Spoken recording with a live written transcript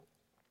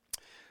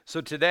So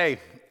today,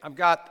 I've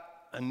got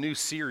a new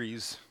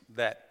series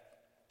that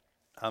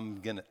I'm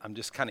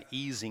just kind of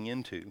easing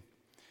into.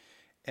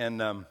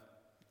 And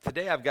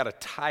today I've got a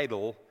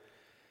title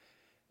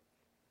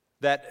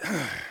that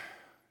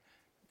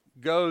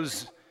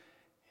goes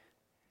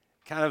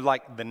kind of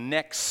like the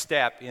next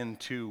step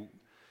into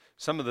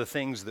some of the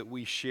things that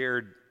we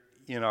shared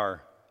in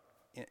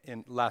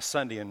last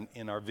Sunday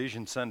in our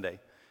Vision Sunday,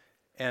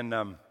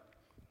 and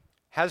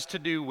has to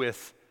do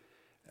with,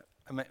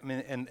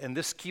 and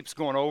this keeps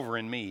going over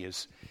in me,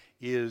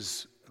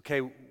 is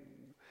okay,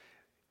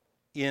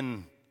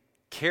 in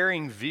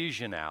carrying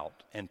vision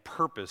out and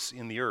purpose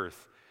in the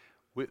earth,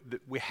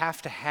 we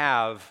have to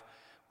have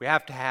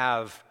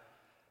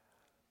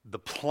the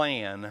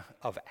plan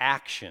of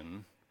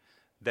action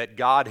that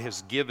God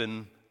has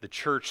given the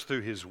church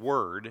through His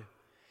Word,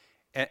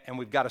 and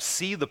we've got to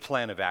see the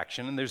plan of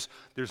action. And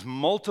there's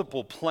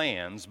multiple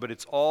plans, but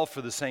it's all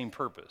for the same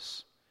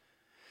purpose.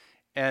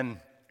 And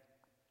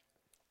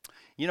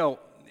you know,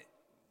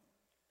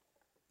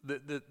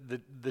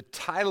 the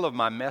title of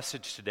my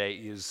message today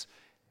is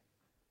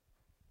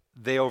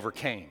They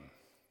Overcame.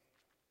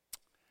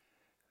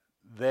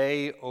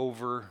 They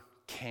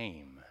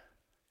overcame.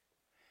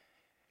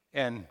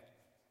 And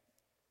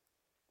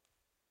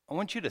I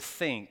want you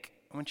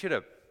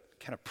to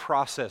kind of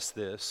process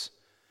this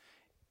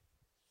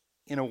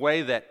in a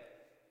way that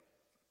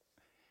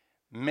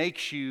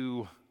makes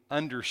you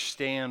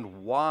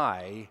understand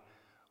why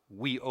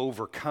we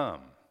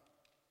overcome.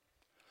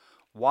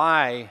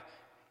 Why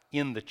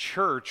in the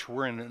church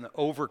we're in an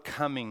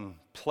overcoming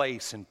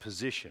place and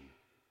position.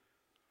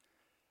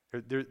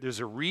 There's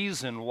a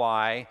reason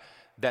why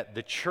that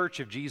the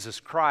church of Jesus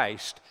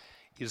Christ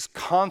is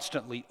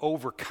constantly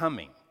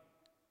overcoming.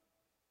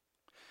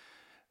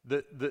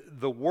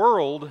 The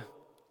world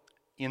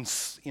in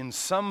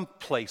some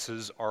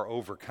places are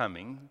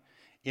overcoming.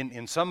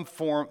 In some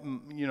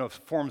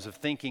forms of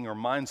thinking or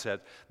mindset,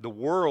 the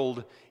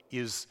world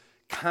is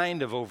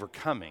kind of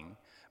overcoming.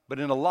 But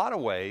in a lot of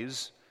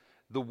ways,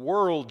 the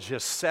world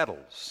just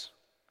settles.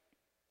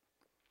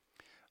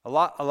 A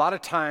lot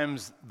of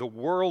times, the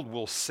world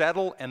will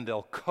settle and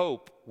they'll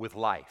cope with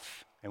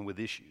life and with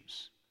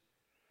issues.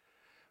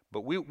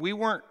 But we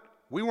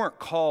weren't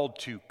called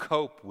to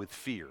cope with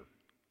fear.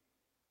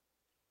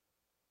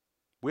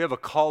 We have a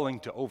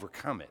calling to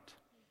overcome it.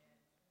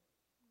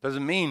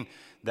 Doesn't mean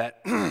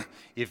that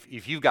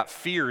if you've got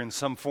fear in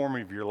some form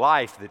of your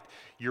life that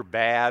you're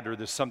bad or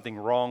there's something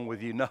wrong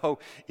with you. No,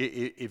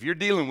 if you're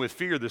dealing with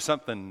fear, there's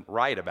something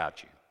right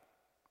about you.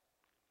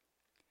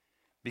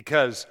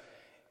 Because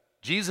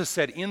Jesus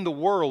said, in the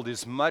world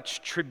is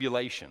much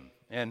tribulation.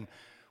 And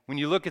when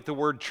you look at the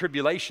word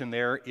tribulation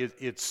there,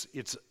 it's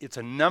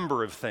a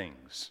number of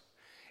things.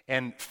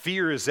 And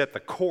fear is at the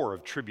core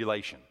of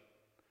tribulation.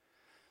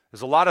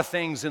 There's a lot of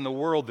things in the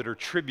world that are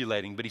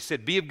tribulating, but he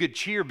said, be of good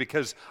cheer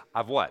because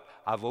I've what?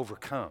 I've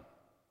overcome.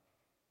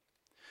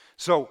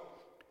 So,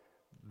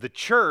 the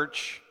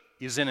church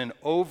is in an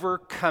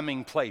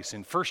overcoming place.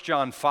 In 1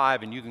 John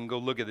 5, and you can go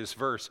look at this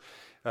verse,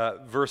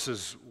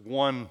 verses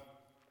 1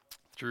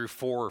 through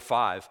 4 or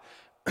 5,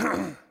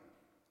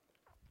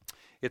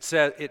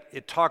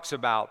 it talks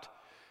about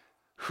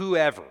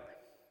whoever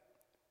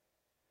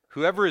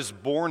is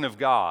born of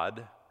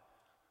God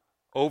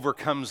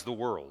overcomes the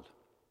world.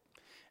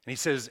 And he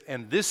says,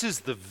 and this is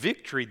the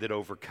victory that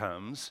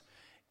overcomes,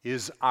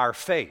 is our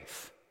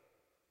faith.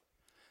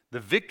 The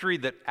victory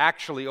that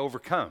actually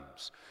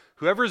overcomes.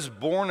 Whoever is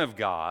born of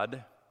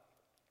God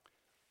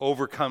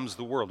overcomes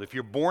the world. If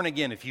you're born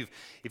again, if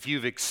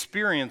you've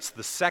experienced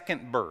the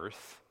second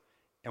birth,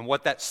 and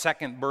what that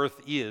second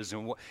birth is,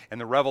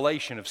 and the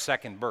revelation of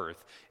second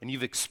birth, and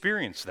you've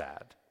experienced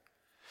that,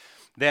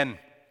 then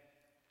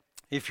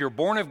if you're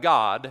born of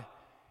God,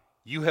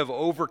 you have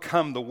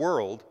overcome the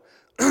world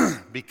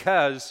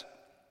because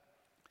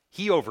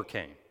He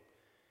overcame.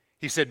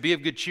 He said, be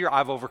of good cheer,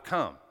 I've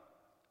overcome.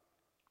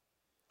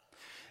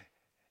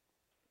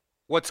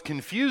 What's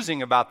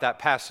confusing about that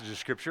passage of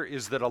Scripture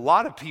is that a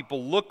lot of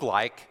people look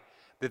like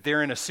that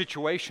they're in a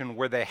situation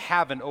where they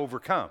haven't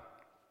overcome.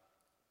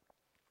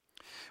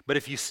 But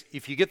if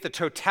you get the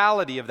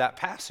totality of that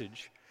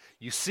passage,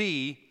 you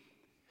see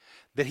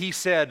that he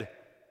said,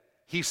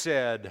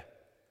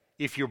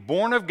 if you're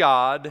born of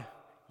God,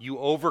 you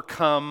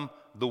overcome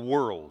the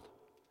world.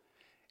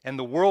 And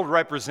the world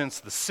represents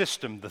the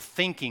system, the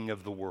thinking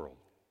of the world.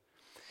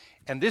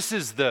 And this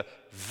is the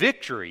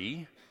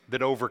victory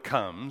that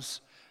overcomes.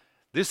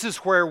 This is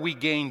where we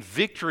gain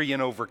victory in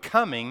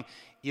overcoming,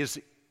 is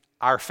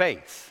our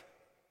faith.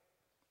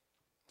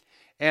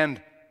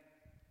 And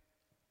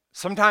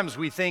sometimes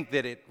we think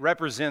that it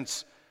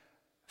represents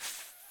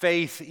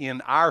faith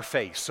in our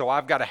faith. So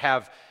I've got to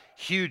have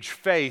huge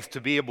faith to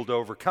be able to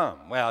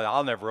overcome. Well,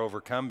 I'll never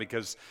overcome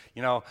because,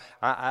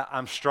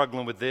 I'm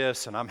struggling with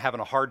this and I'm having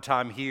a hard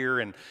time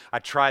here and I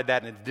tried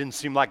that and it didn't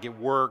seem like it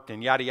worked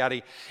and yada,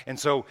 yada. And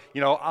so,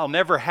 I'll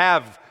never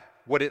have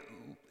what it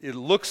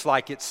looks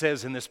like it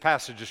says in this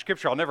passage of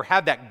Scripture. I'll never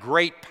have that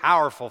great,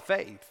 powerful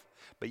faith.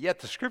 But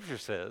yet the Scripture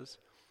says,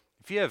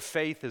 if you have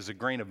faith as a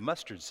grain of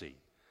mustard seed,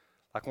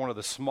 like one of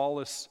the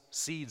smallest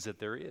seeds that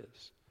there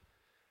is,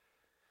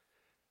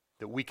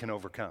 that we can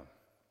overcome.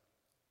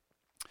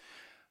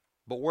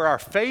 But where our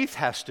faith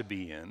has to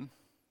be in,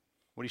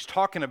 what he's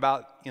talking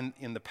about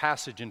in the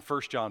passage in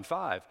 1 John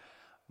 5,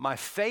 my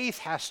faith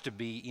has to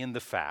be in the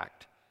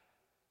fact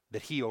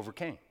that he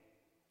overcame.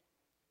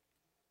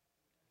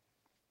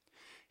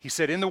 He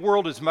said, in the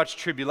world is much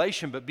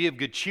tribulation, but be of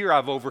good cheer,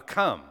 I've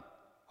overcome.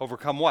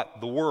 Overcome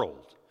what? The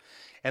world.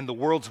 And the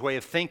world's way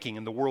of thinking,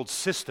 and the world's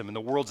system, and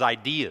the world's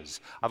ideas.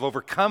 I've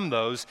overcome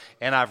those,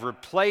 and I've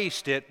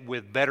replaced it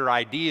with better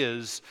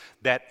ideas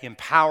that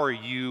empower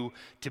you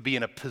to be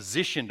in a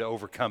position to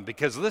overcome.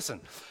 Because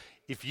listen,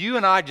 if you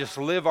and I just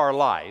live our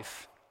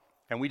life,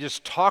 and we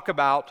just talk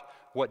about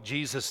what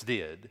Jesus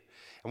did,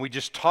 and we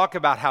just talk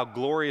about how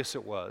glorious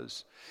it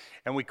was,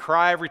 and we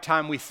cry every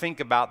time we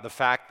think about the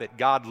fact that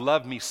God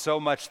loved me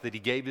so much that he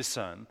gave his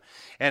son,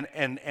 and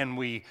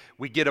we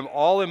get them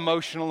all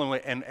emotional,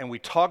 and we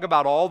talk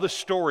about all the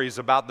stories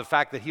about the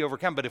fact that he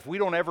overcome. But if we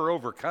don't ever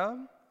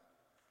overcome,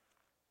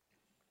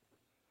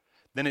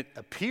 then it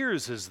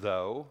appears as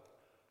though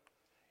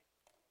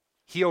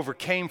he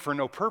overcame for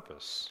no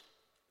purpose.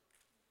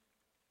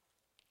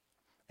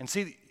 And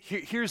see,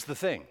 here's the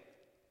thing.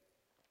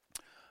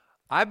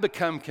 I've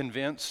become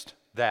convinced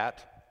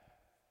that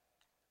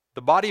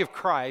the body of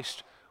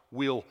Christ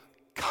will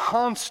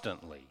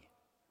constantly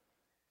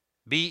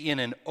be in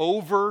an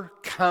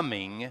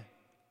overcoming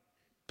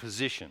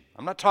position.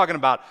 I'm not talking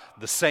about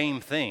the same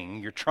thing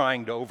you're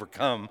trying to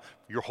overcome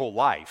your whole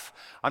life.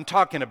 I'm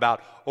talking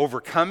about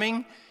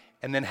overcoming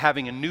and then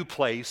having a new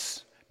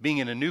place, being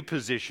in a new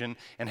position,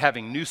 and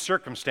having new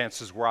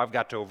circumstances where I've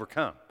got to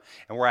overcome,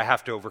 and where I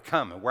have to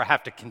overcome, and where I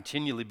have to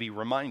continually be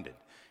reminded.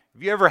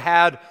 Have you ever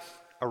had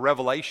a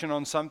revelation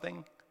on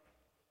something,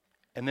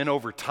 and then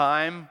over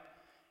time,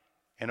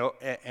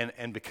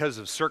 and because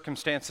of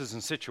circumstances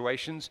and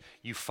situations,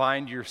 you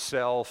find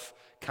yourself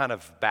kind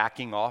of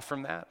backing off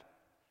from that?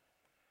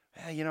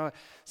 It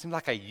seems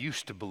like I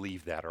used to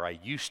believe that, or I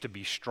used to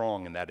be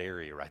strong in that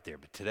area right there,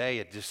 but today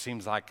it just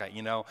seems like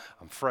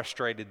I'm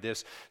frustrated.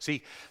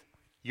 See,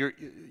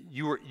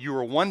 you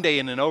were one day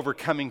in an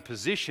overcoming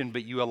position,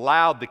 but you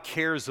allowed the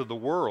cares of the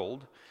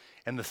world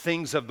and the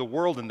things of the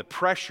world and the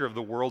pressure of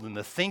the world and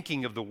the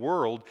thinking of the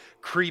world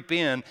creep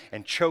in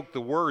and choke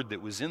the word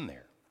that was in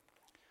there.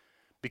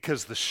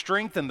 Because the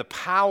strength and the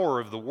power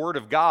of the Word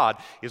of God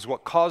is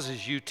what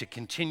causes you to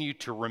continue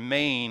to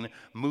remain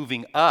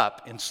moving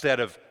up instead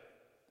of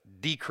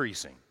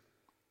decreasing.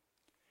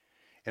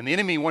 And the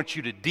enemy wants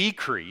you to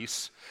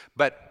decrease,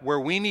 but where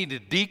we need to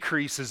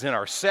decrease is in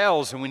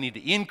ourselves, and we need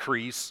to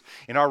increase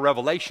in our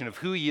revelation of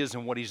who he is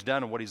and what he's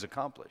done and what he's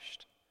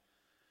accomplished.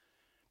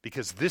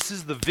 Because this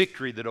is the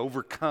victory that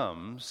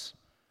overcomes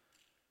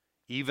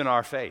even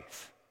our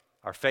faith.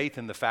 Our faith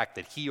in the fact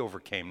that he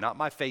overcame, not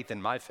my faith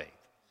in my faith.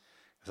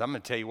 Because I'm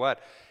going to tell you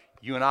what,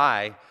 you and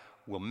I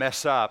will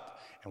mess up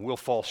and we'll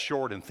fall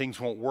short and things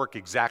won't work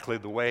exactly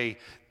the way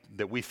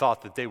that we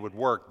thought that they would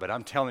work. But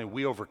I'm telling you,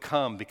 we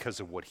overcome because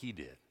of what he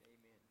did. Amen.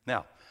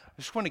 Now, I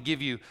just want to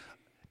give you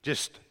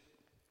just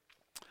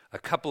a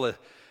couple of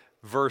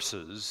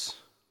verses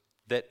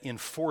that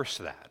enforce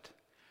that.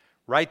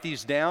 Write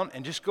these down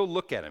and just go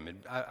look at them. And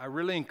I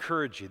really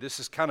encourage you. This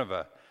is kind of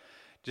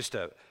just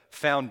a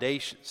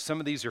foundation. Some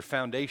of these are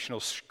foundational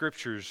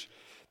scriptures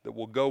that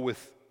will go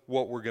with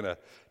what we're going to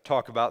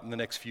talk about in the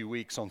next few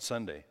weeks on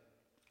Sunday.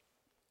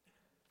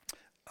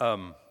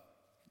 1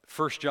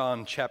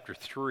 John chapter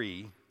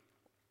 3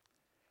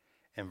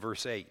 and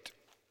verse 8.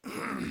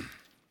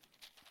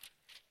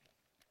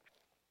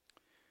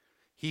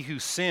 He who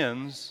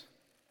sins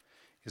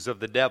is of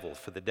the devil,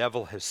 for the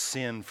devil has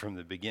sinned from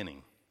the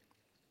beginning.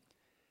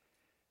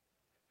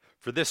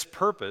 For this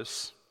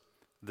purpose,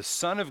 the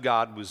Son of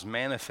God was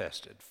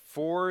manifested.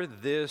 For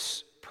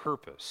this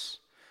purpose,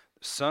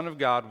 the Son of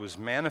God was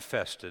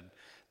manifested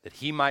that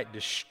he might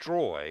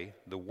destroy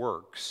the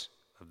works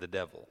of the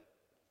devil.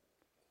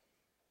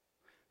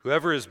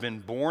 Whoever has been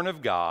born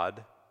of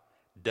God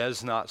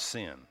does not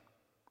sin.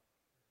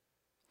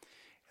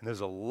 And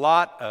there's a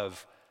lot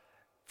of,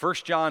 1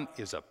 John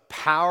is a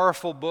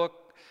powerful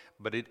book,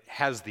 but it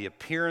has the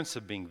appearance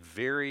of being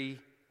very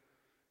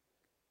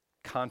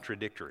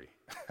contradictory.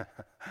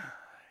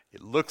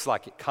 It looks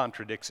like it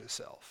contradicts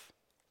itself.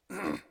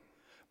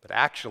 But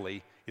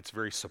actually, it's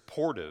very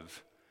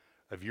supportive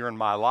of your and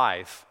my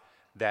life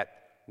that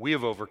we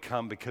have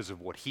overcome because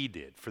of what he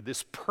did. For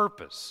this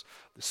purpose,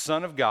 the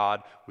Son of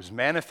God was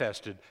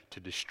manifested to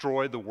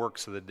destroy the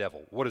works of the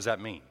devil. What does that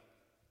mean?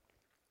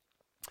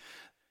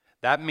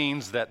 That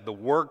means that the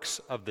works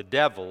of the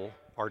devil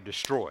are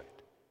destroyed.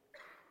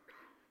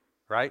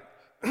 Right?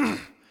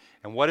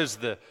 And what does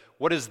the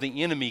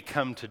enemy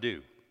come to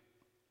do?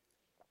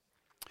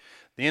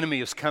 The enemy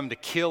has come to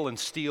kill and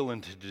steal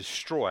and to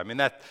destroy. I mean,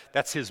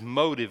 that's his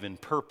motive and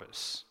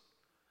purpose.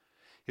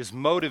 His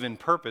motive and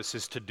purpose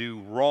is to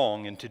do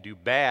wrong and to do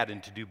bad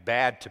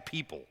to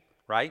people,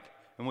 right?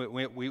 And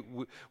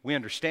we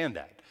understand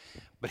that.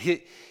 But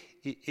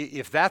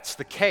if that's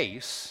the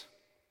case,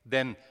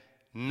 then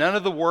none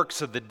of the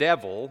works of the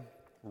devil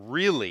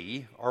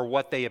really are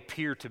what they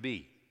appear to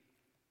be.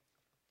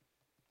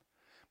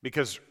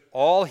 Because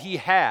all he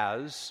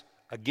has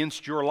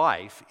against your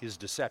life is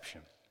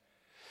deception.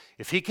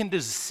 If he can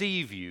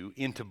deceive you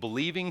into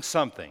believing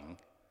something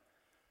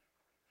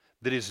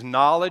that is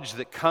knowledge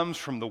that comes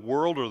from the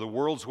world or the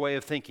world's way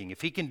of thinking,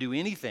 if he can do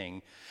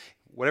anything,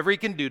 whatever he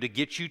can do to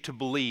get you to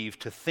believe,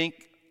 to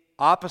think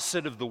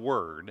opposite of the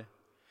word,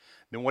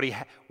 then what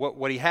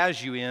he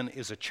has you in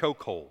is a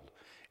chokehold.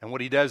 And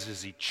what he does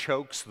is he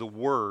chokes the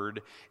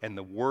word and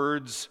the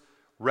word's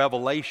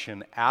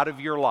revelation out of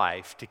your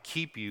life to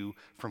keep you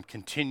from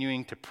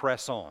continuing to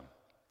press on.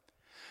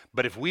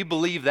 But if we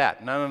believe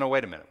that, no,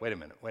 wait a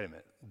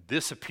minute.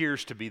 This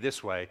appears to be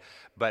this way,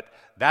 but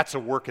that's a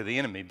work of the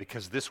enemy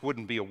because this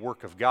wouldn't be a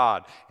work of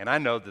God. And I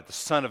know that the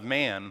Son of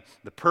Man,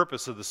 the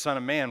purpose of the Son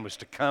of Man was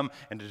to come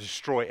and to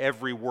destroy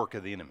every work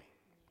of the enemy.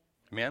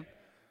 Amen?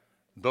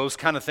 Those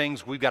kind of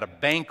things we've got to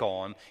bank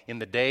on in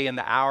the day and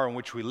the hour in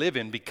which we live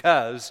in,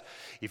 because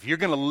if you're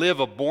going to live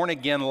a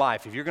born-again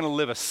life, if you're going to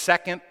live a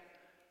second,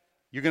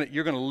 you're going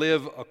to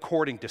live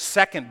according to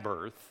second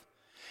birth,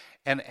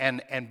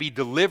 and be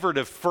delivered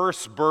of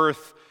first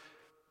birth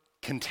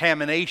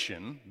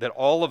contamination that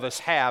all of us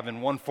have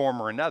in one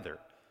form or another,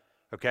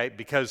 okay?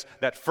 Because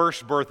that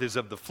first birth is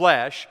of the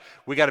flesh.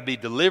 We got to be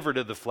delivered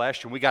of the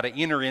flesh, and we got to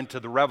enter into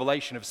the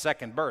revelation of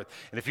second birth.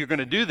 And if you're going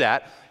to do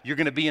that, you're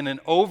going to be in an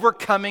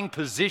overcoming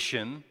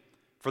position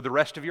for the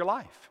rest of your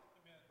life.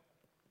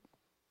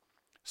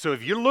 So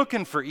if you're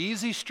looking for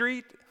easy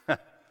street,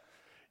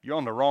 you're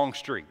on the wrong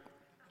street.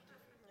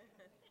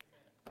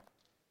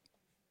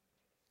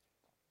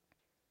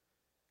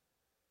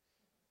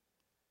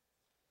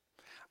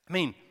 I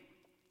mean,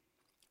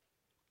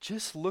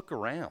 just look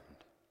around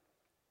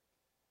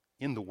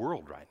in the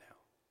world right now.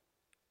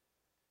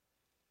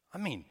 I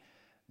mean,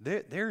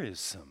 there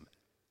is some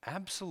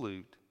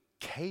absolute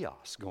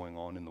chaos going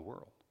on in the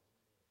world.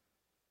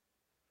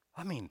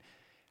 I mean,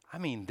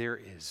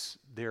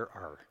 there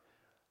are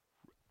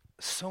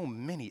so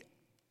many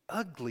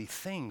ugly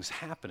things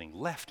happening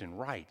left and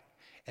right,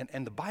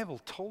 and the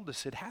Bible told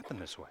us it happened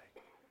this way.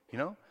 You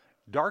know,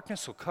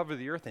 darkness will cover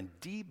the earth and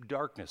deep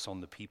darkness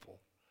on the people.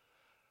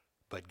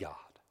 But God,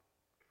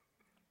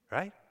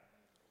 right?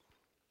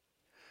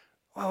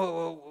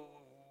 Well,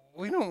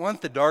 we don't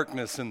want the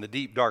darkness and the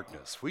deep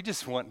darkness. We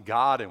just want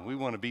God, and we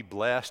want to be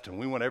blessed, and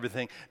we want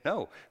everything.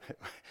 No.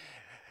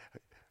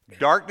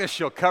 Darkness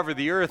shall cover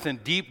the earth,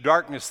 and deep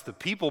darkness the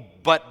people,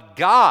 but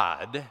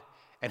God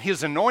and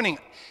his anointing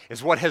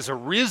is what has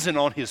arisen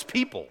on his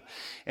people.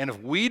 And if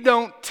we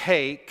don't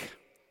take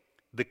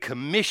the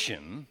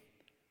commission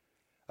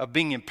of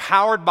being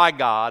empowered by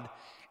God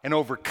and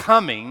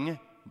overcoming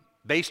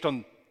based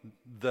on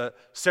the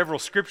several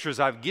scriptures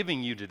I've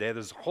given you today,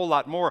 there's a whole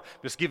lot more,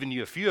 I'm just giving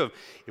you a few of.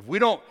 If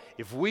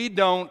we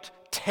don't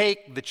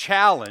take the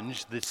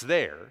challenge that's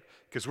there,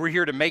 because we're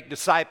here to make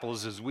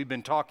disciples as we've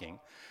been talking,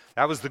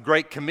 that was the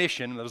Great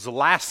Commission. That was the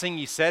last thing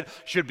he said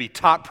should be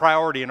top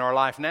priority in our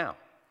life now.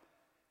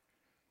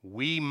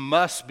 We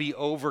must be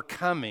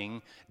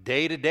overcoming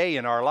day to day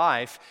in our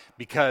life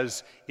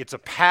because it's a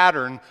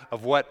pattern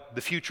of what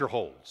the future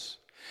holds.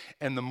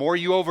 And the more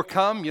you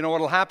overcome, you know what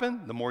will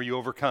happen? The more you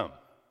overcome.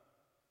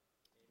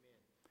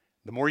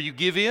 The more you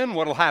give in,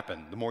 what will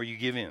happen? The more you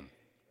give in.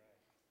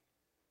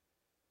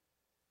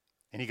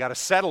 And you got to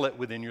settle it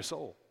within your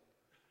soul.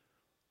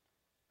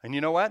 And you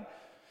know what?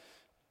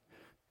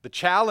 The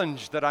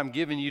challenge that I'm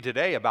giving you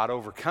today about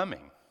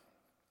overcoming,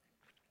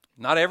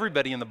 not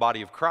everybody in the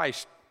body of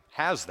Christ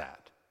has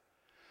that.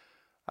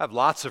 I have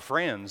lots of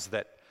friends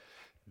that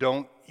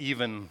don't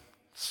even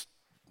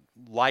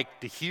like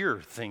to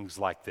hear things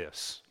like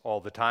this all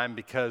the time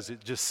because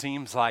it just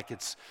seems like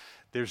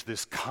there's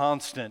this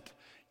constant,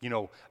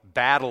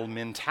 battle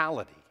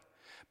mentality.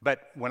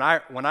 But when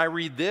I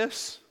read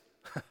this,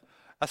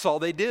 that's all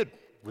they did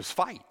was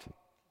fight.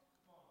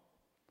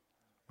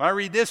 When I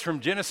read this from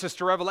Genesis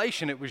to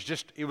Revelation, it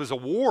was a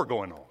war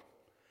going on.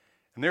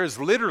 And there is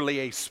literally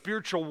a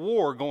spiritual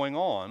war going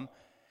on.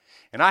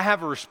 And I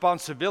have a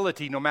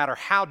responsibility, no matter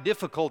how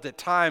difficult at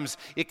times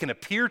it can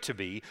appear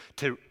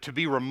to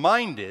be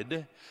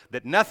reminded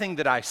that nothing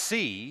that I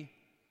see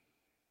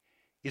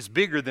is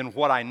bigger than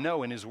what I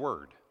know in his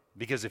word.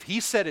 Because if he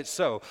said it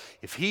so,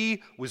 if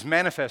he was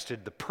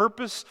manifested, the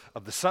purpose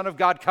of the Son of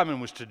God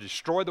coming was to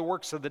destroy the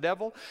works of the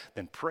devil,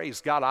 then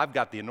praise God, I've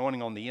got the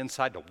anointing on the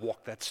inside to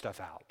walk that stuff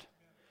out.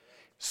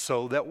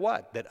 So that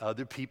what? That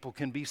other people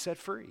can be set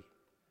free.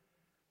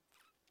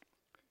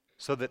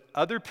 So that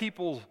other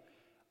people's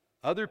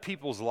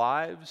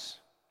lives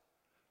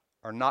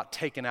are not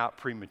taken out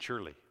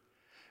prematurely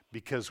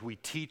because we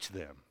teach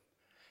them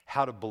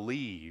how to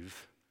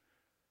believe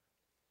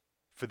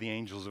for the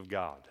angels of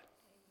God.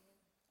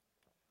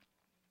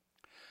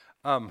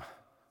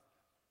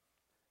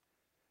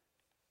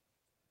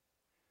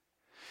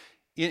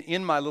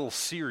 In my little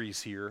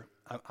series here,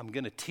 I'm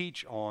going to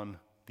teach on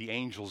the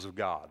angels of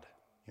God.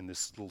 In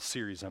this little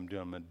series I'm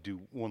doing, I'm going to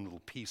do one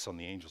little piece on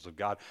the angels of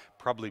God.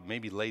 Probably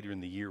maybe later in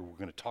the year we're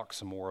going to talk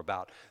some more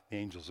about the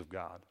angels of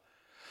God.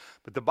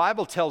 But the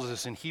Bible tells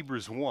us in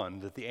Hebrews 1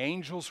 that the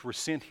angels were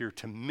sent here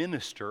to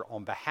minister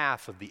on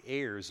behalf of the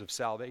heirs of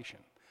salvation.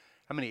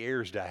 How many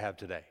heirs do I have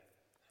today?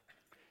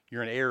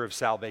 You're an heir of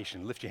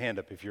salvation. Lift your hand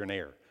up if you're an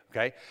heir,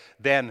 okay?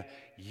 Then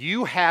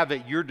you have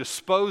at your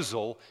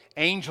disposal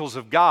angels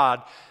of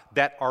God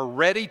that are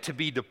ready to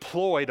be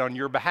deployed on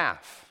your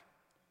behalf.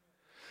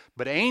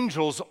 But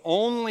angels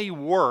only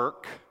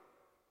work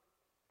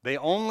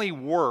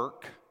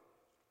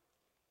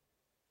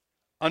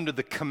under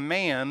the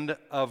command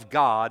of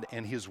God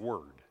and His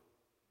Word.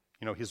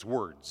 His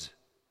words.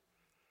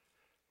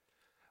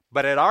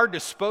 But at our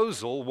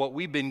disposal, what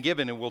we've been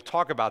given, and we'll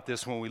talk about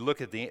this when we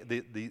look at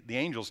the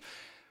angels,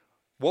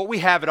 what we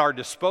have at our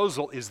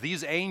disposal is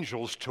these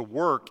angels to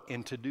work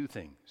and to do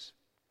things.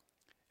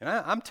 And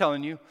I'm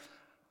telling you,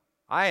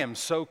 I am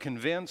so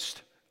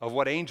convinced of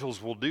what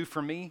angels will do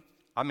for me.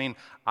 I mean,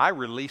 I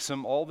release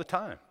them all the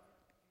time.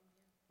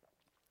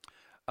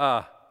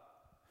 I'm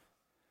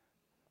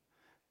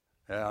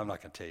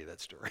not going to tell you that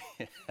story.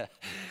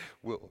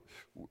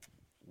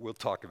 We'll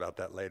talk about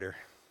that later.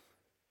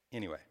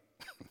 Anyway,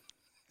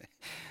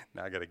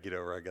 now I got to get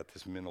over. I got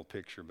this mental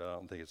picture, but I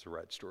don't think it's the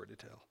right story to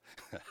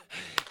tell.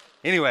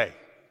 Anyway,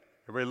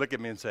 everybody look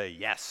at me and say,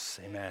 yes,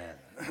 amen.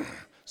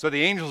 So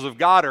the angels of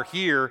God are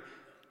here,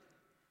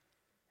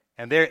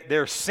 and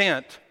they're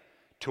sent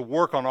to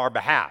work on our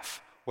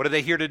behalf. What are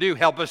they here to do?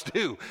 Help us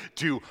do?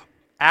 To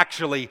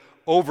actually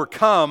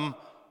overcome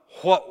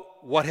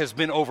what has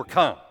been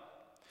overcome.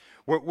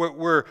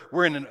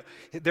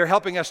 They're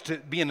helping us to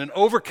be in an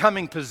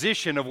overcoming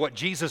position of what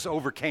Jesus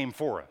overcame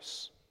for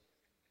us.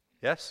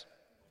 Yes?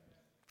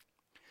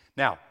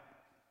 Now,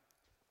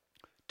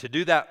 to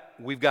do that,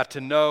 we've got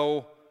to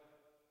know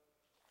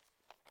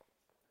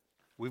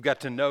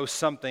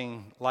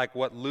something like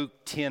what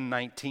Luke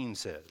 10:19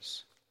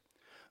 says.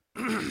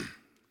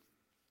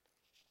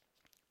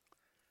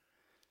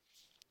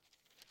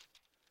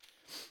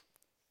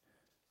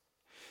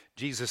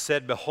 Jesus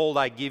said, "Behold,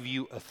 I give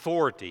you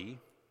authority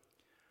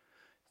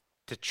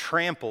to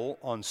trample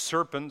on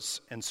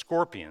serpents and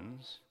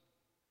scorpions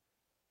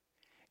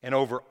and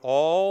over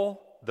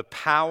all the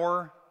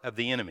power of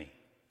the enemy."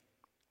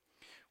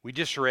 We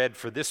just read,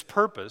 "For this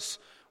purpose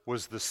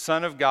was the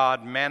Son of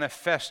God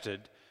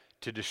manifested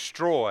to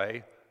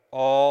destroy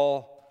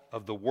all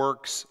of the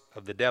works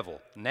of the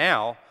devil."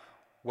 Now,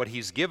 what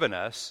he's given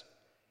us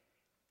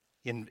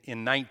in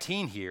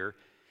 19 here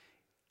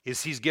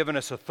is he's given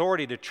us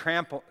authority to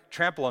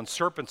trample on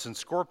serpents and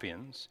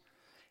scorpions,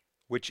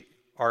 which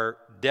are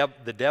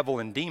the devil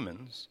and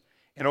demons,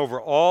 and over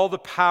all the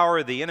power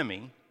of the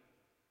enemy,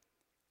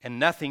 and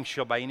nothing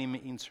shall by any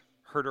means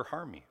hurt or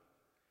harm you.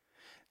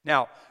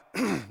 Now,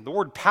 the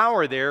word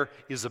power there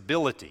is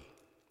ability.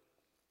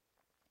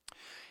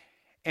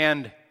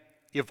 And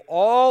if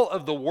all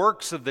of the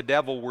works of the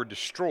devil were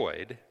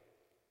destroyed,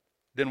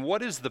 then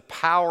what is the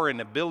power and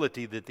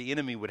ability that the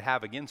enemy would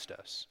have against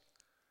us?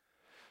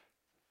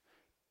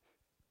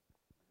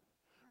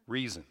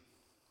 Reason.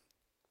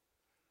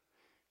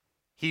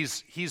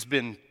 He's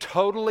been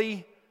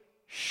totally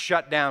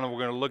shut down, and we're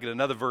going to look at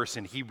another verse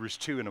in Hebrews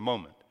 2 in a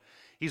moment.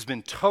 He's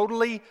been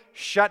totally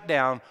shut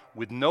down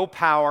with no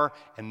power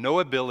and no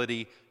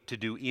ability to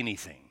do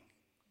anything.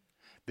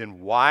 Then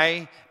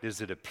why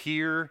does it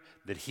appear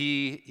that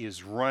he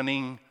is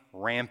running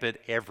rampant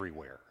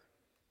everywhere?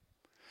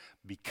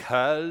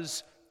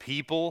 Because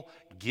people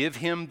give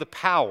him the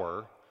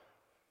power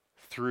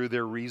through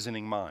their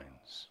reasoning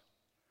minds.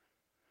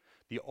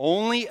 The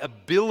only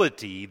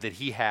ability that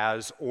he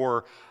has,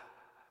 or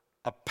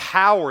a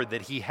power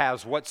that he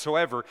has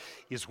whatsoever,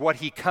 is what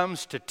he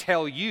comes to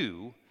tell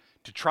you,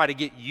 to try to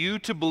get you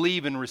to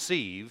believe and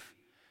receive,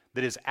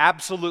 that is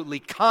absolutely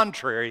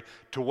contrary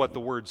to what the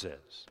Word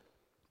says.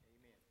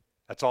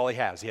 That's all he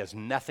has. He has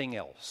nothing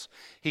else.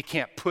 He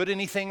can't put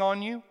anything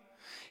on you.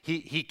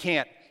 He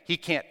can't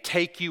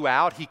take you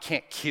out. He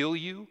can't kill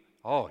you.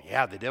 Oh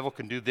yeah, the devil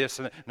can do this.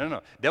 No,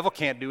 the devil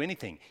can't do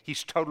anything.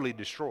 He's totally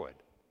destroyed.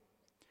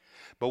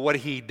 But what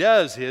he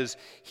does is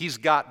he's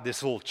got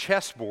this little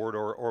chessboard,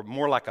 or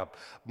more like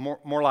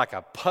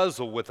a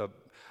puzzle with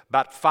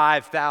about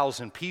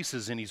 5,000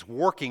 pieces, and he's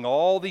working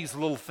all these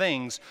little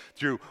things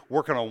through,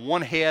 working on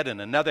one head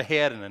and another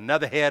head and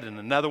another head and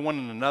another one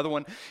and another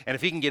one. And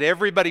if he can get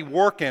everybody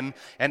working,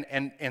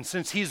 and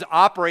since he's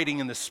operating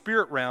in the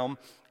spirit realm,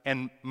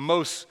 and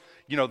most,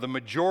 the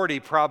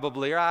majority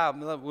probably, we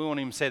won't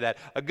even say that,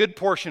 a good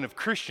portion of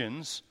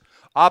Christians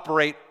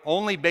operate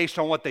only based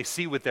on what they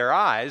see with their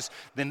eyes,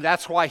 then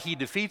that's why he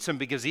defeats them,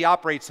 because he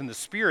operates in the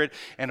Spirit.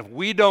 And if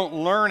we don't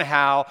learn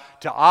how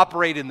to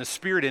operate in the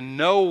Spirit and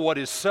know what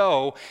is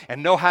so,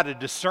 and know how to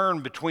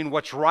discern between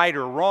what's right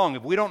or wrong,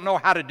 if we don't know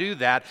how to do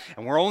that,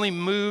 and we're only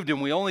moved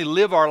and we only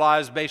live our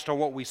lives based on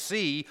what we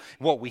see,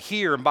 what we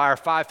hear, and by our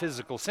 5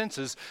 physical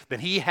senses, then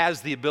he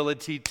has the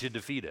ability to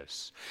defeat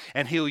us.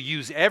 And he'll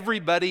use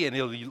everybody, and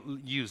he'll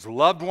use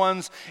loved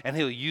ones, and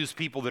he'll use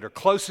people that are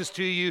closest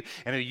to you,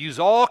 and he'll use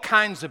all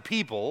kinds of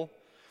people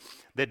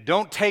that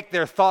don't take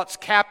their thoughts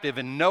captive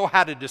and know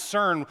how to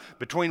discern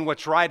between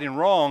what's right and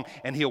wrong,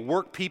 and he'll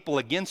work people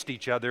against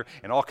each other,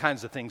 and all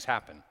kinds of things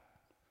happen.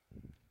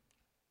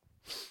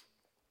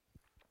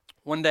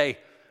 One day,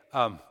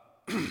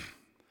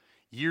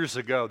 years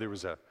ago, there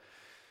was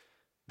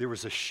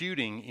a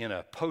shooting in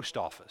a post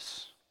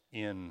office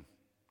in,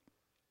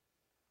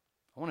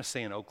 I want to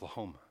say in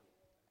Oklahoma.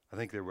 I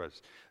think there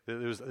was.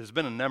 There's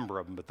been a number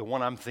of them, but the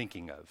one I'm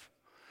thinking of.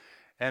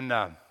 And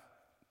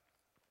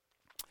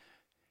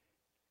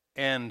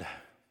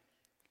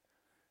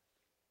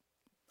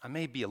I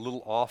may be a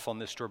little off on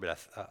this story,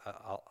 but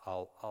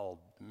I'll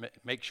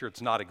make sure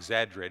it's not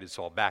exaggerated,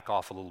 so I'll back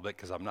off a little bit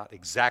because I'm not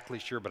exactly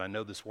sure, but I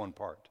know this one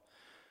part.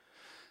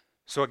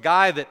 So a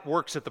guy that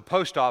works at the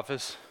post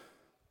office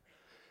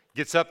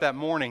gets up that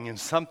morning and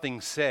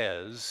something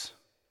says,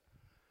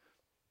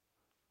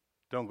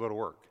 don't go to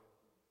work.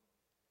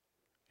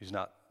 He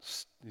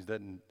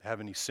doesn't have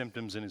any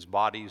symptoms in his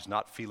body. He's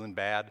not feeling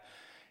bad.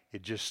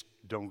 It just,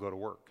 don't go to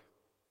work.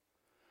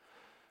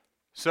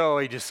 So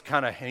he just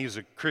kind of, and he was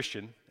a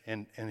Christian,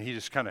 and he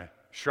just kind of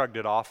shrugged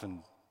it off and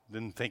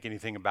didn't think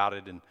anything about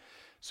it. And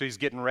so he's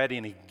getting ready,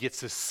 and he gets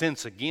this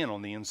sense again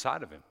on the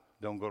inside of him,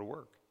 don't go to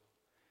work.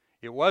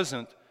 It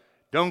wasn't,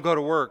 don't go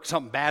to work,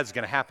 something bad's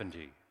going to happen to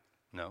you.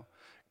 No,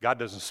 God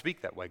doesn't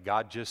speak that way.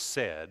 God just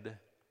said,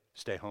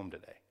 stay home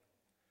today.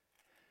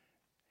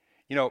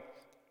 You know,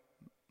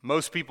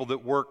 most people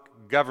that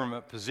work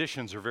government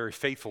positions are very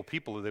faithful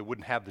people, or they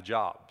wouldn't have the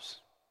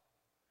jobs.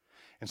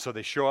 And so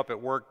they show up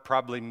at work.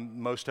 Probably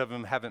most of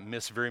them haven't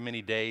missed very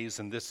many days.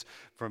 And this,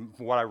 from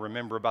what I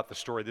remember about the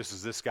story, this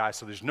is this guy.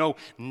 So there's no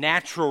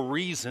natural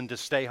reason to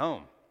stay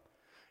home.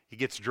 He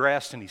gets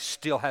dressed and he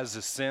still has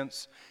this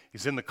sense.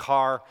 He's in the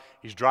car.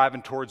 He's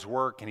driving towards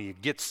work, and he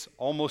gets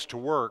almost to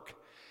work,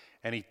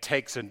 and he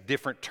takes a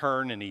different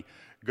turn, and he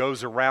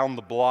goes around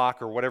the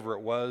block or whatever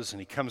it was,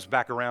 and he comes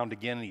back around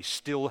again, and he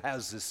still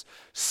has this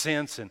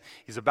sense, and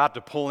he's about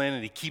to pull in,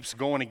 and he keeps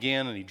going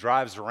again, and he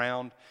drives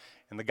around,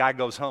 and the guy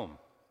goes home.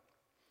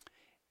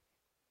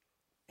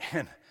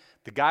 And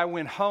the guy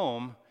went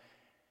home,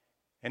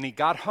 and he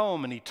got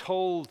home, and he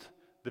told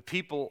the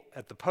people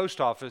at the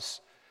post office,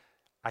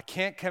 I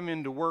can't come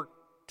into work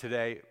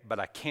today, but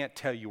I can't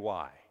tell you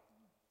why.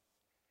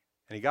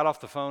 And he got off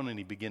the phone, and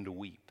he began to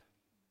weep.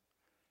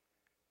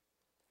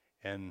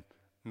 And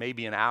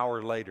maybe an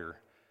hour later,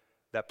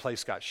 that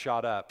place got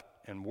shot up,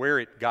 and where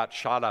it got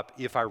shot up,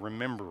 if I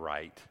remember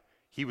right,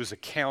 he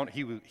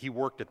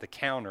worked at the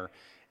counter,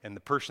 and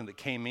the person that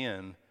came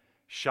in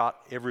shot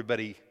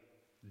everybody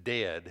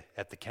dead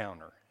at the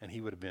counter, and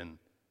he would have been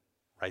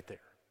right there.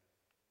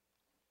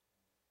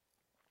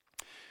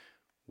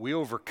 We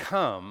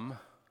overcome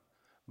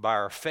by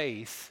our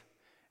faith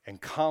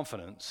and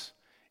confidence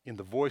in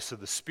the voice of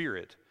the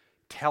Spirit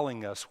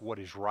telling us what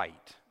is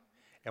right,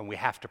 and we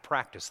have to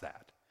practice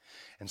that.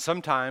 And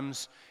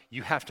sometimes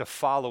you have to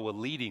follow a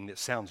leading that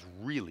sounds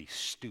really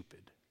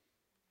stupid.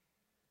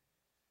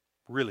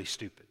 Really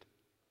stupid.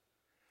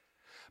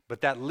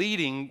 But that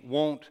leading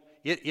won't,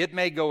 it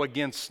may go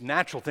against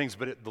natural things,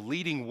 but the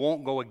leading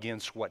won't go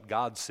against what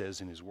God says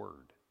in His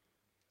Word.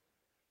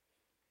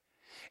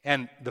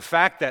 And the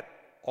fact that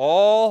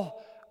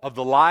all of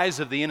the lies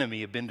of the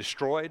enemy have been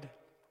destroyed,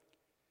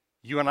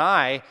 you and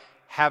I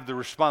have the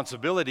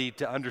responsibility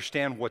to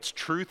understand what's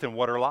truth and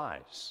what are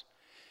lies.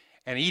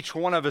 And each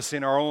one of us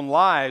in our own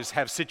lives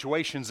have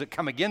situations that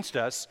come against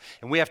us,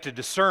 and we have to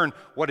discern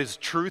what is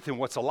truth and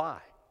what's a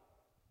lie.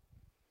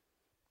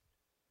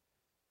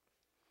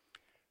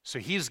 So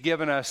He's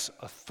given us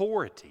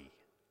authority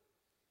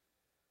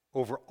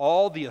over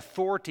all the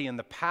authority and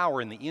the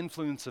power and the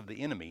influence of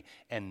the enemy,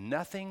 and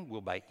nothing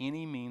will by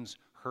any means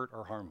hurt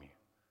or harm you.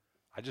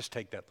 I just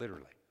take that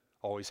literally,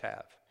 always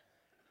have.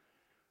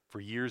 For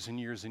years and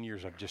years and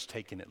years, I've just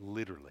taken it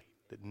literally,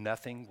 that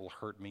nothing will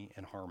hurt me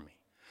and harm me.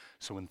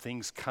 So when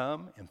things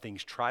come and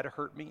things try to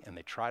hurt me and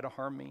they try to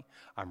harm me,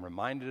 I'm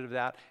reminded of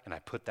that, and I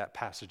put that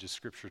passage of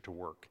Scripture to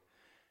work.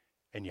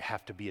 And you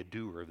have to be a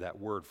doer of that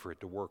word for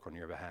it to work on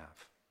your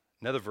behalf.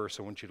 Another verse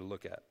I want you to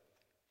look at.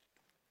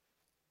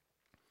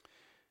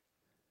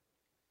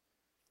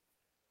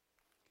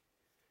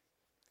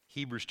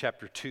 Hebrews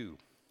chapter 2.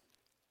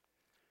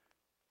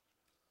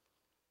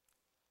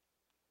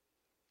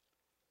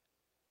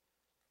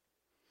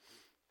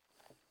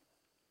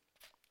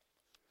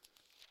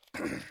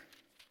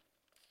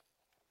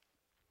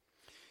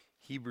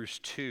 Hebrews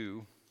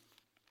 2,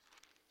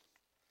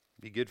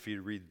 be good for you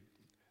to read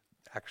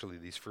actually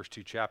these first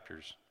two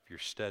chapters if you're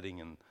studying,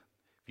 and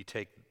if you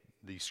take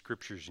these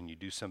scriptures and you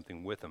do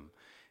something with them,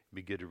 it'd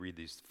be good to read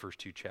these first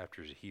two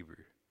chapters of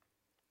Hebrews.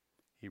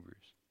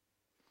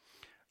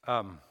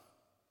 But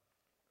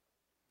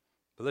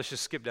let's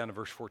just skip down to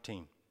verse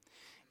 14.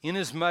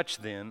 Inasmuch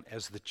then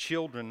as the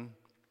children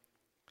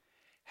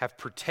have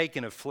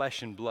partaken of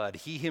flesh and blood,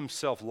 he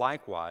himself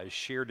likewise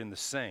shared in the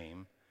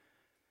same,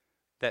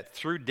 that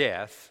through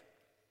death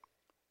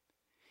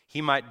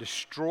he might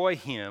destroy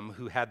him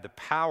who had the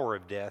power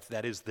of death,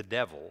 that is the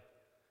devil,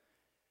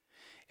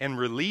 and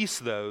release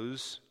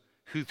those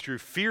who through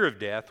fear of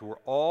death were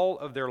all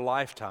of their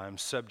lifetime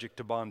subject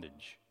to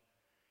bondage.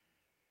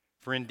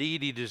 For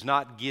indeed he does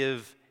not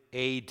give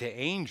aid to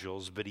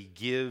angels, but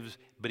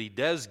he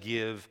does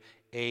give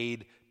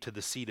aid to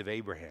the seed of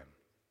Abraham.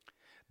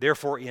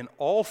 Therefore in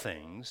all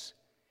things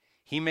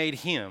he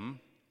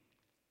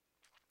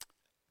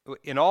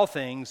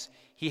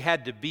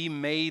had to be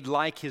made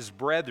like his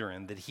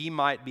brethren, that he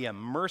might be a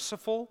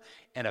merciful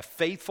and a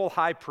faithful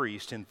high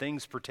priest in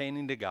things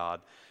pertaining to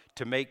God,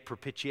 to make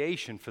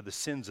propitiation for the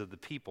sins of the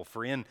people.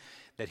 For in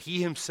that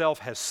he himself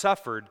has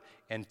suffered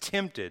and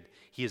tempted,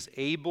 he is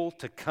able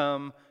to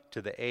come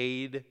to the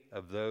aid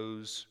of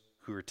those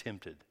who are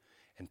tempted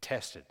and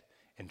tested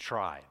and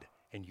tried.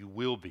 And you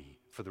will be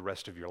for the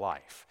rest of your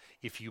life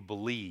if you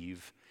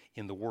believe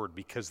in the Word,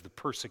 because the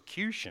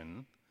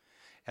persecution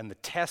and the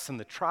tests and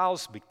the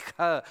trials,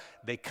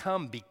 they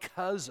come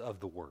because of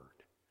the Word.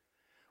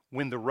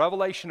 When the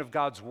revelation of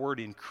God's Word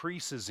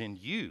increases in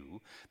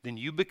you, then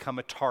you become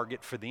a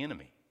target for the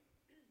enemy.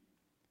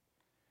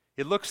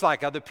 It looks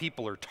like other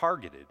people are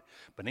targeted,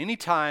 but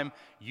anytime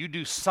you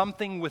do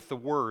something with the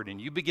Word and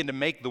you begin to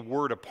make the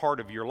Word a part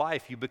of your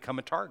life, you become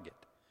a target.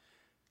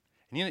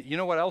 And you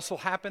know what else will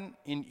happen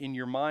in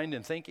your mind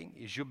and thinking?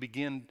 Is you'll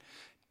begin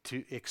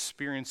to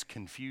experience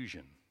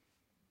confusion.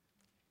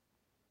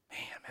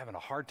 Man, I'm having a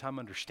hard time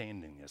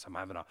understanding this. I'm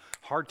having a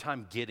hard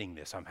time getting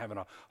this. I'm having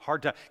a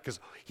hard time,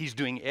 because he's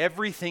doing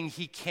everything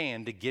he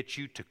can to get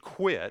you to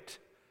quit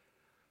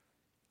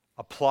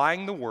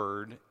applying the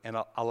Word and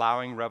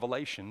allowing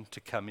revelation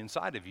to come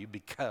inside of you,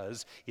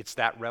 because it's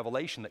that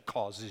revelation that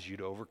causes you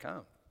to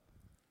overcome.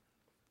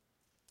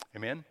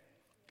 Amen?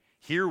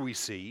 Here we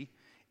see,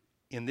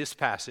 in this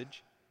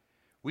passage,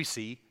 we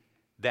see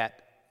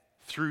that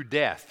through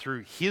death,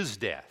 through his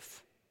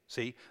death,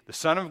 see, the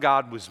Son of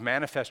God was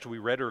manifested, we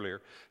read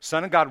earlier,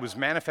 Son of God was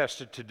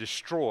manifested to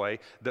destroy,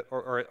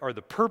 or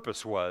the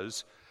purpose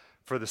was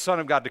for the Son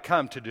of God to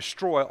come to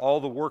destroy all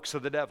the works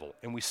of the devil.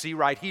 And we see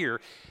right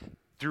here,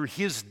 through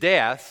his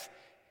death,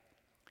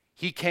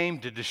 he came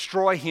to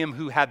destroy him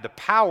who had the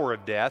power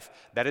of death,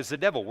 that is the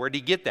devil. Where did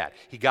he get that?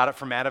 He got it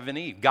from Adam and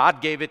Eve.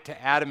 God gave it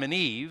to Adam and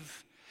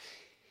Eve.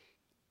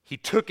 He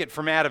took it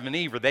from Adam and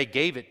Eve, or they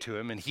gave it to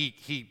him, and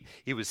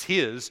it was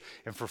his.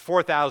 And for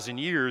 4,000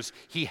 years,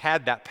 he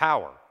had that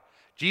power.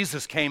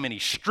 Jesus came and he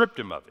stripped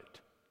him of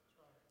it.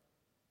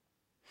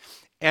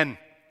 And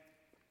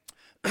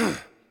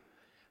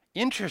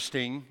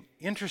interesting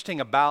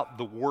about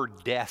the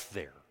word death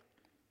there.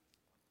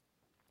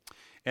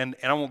 And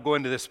I won't go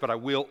into this, but I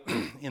will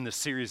in the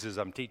series as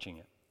I'm teaching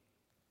it.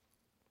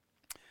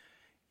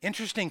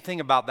 Interesting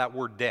thing about that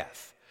word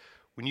death.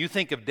 When you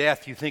think of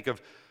death, you think of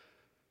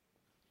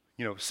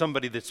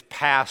somebody that's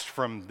passed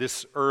from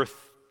this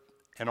earth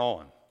and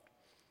on.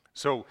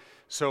 So,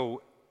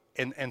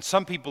 and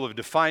some people have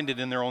defined it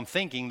in their own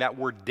thinking. That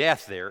word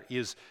death there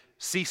is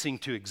ceasing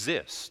to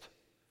exist.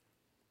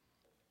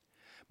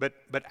 But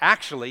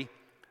actually,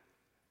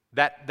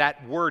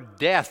 that word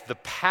death, the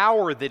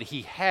power that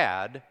he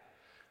had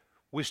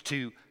was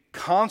to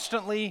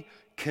constantly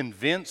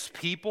convince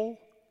people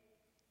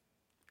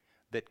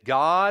that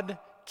God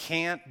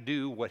can't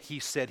do what he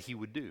said he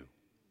would do.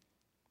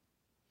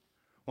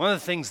 One of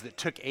the things that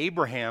took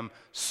Abraham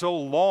so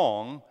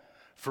long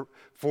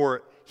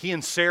for he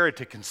and Sarah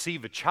to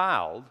conceive a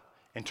child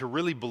and to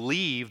really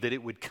believe that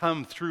it would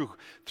come through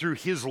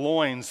his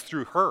loins,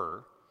 through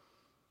her,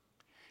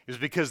 is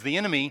because the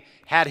enemy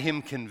had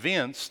him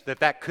convinced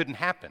that couldn't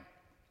happen.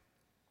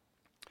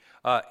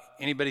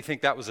 Anybody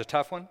think that was a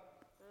tough one?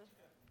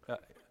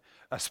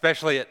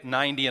 Especially at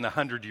 90 and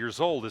 100 years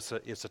old, it's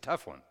a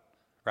tough one,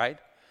 right?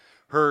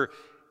 Her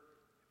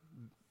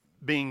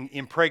being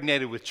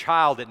impregnated with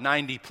child at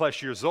 90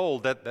 plus years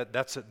old,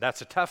 that's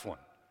a tough one.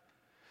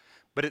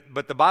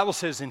 But the Bible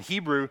says in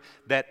Hebrew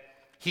that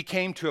he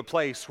came to a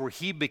place where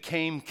he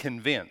became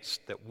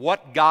convinced that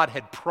what God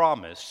had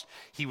promised,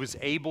 he was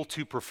able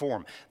to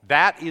perform.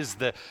 That is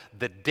the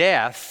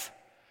death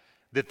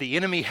that the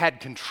enemy had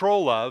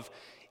control of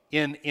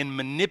in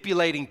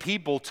manipulating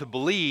people to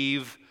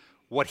believe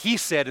what he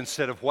said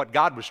instead of what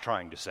God was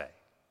trying to say.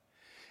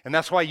 And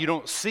that's why you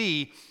don't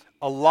see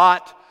a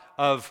lot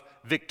of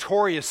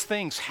victorious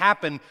things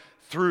happen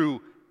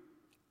through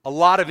a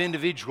lot of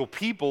individual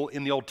people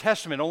in the Old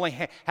Testament. Only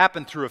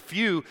happened through a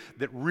few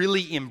that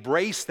really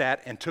embraced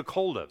that and took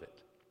hold of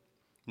it.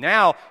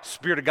 Now,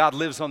 Spirit of God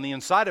lives on the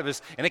inside of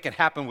us, and it can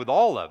happen with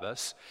all of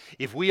us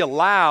if we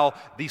allow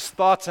these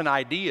thoughts and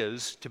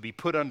ideas to be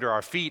put under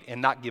our feet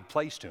and not give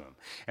place to them,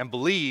 and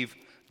believe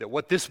that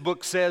what this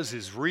book says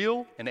is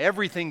real and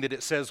everything that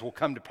it says will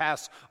come to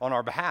pass on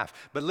our behalf.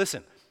 But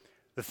listen,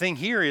 the thing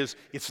here is,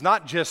 it's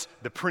not just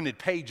the printed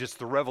page, it's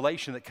the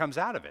revelation that comes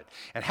out of it.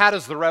 And how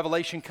does the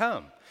revelation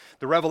come?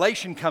 The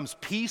revelation comes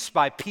piece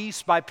by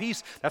piece by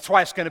piece. That's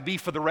why it's going to be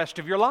for the rest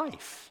of your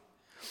life.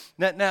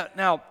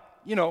 Now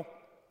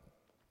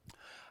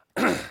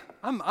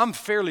I'm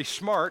fairly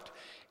smart,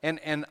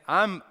 and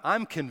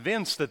I'm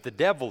convinced that the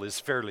devil is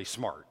fairly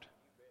smart.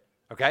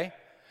 Okay?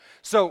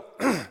 So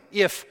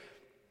if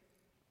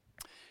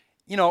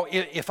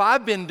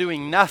I've been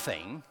doing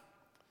nothing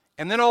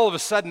And then all of a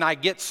sudden I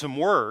get some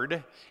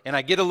word and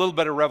I get a little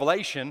bit of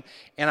revelation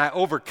and I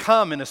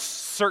overcome in a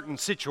certain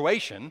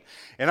situation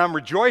and I'm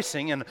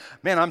rejoicing and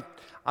man,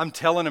 I'm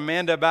telling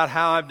Amanda about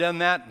how I've done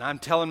that, and I'm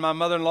telling my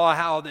mother-in-law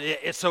how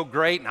it's so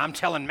great, and I'm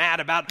telling Matt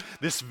about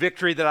this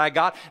victory that I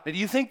got. Now, do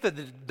you think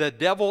that the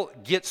devil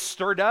gets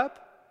stirred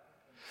up?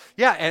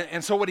 Yeah,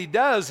 and so what he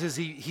does is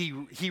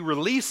he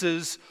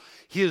releases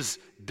his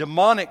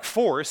demonic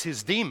force,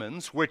 his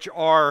demons, which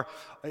are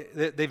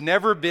they've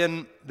never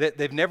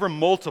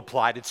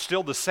multiplied. It's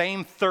still the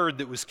same third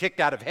that was kicked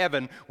out of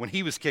heaven when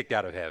he was kicked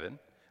out of heaven.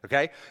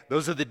 Okay?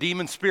 Those are the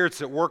demon spirits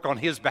that work on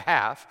his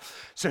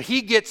behalf. So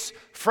he gets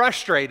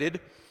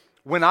frustrated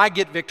when I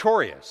get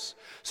victorious.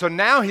 So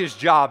now his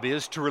job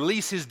is to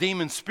release his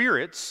demon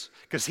spirits,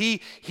 because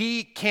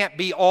he can't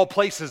be all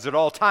places at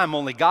all time.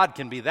 Only God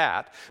can be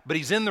that. But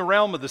he's in the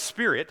realm of the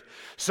spirit.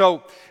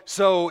 So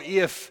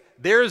if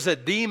there's a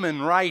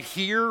demon right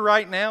here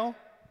right now,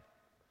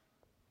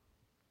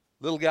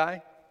 little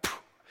guy,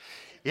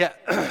 yeah,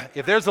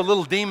 if there's a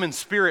little demon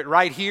spirit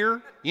right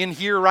here, in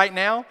here right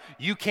now,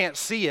 you can't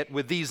see it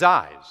with these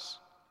eyes.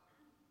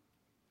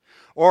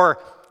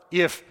 Or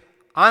if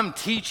I'm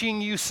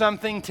teaching you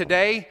something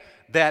today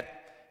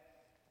that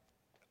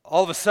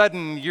all of a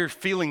sudden you're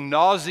feeling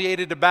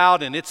nauseated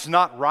about and it's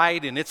not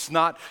right and it's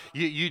not,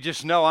 you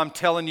just know I'm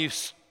telling you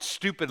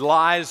stupid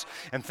lies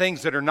and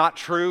things that are not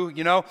true,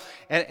 you know,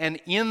 and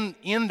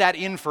in that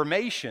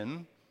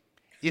information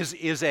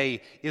is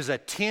a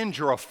tinge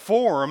or a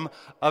form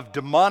of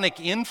demonic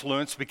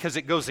influence because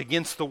it goes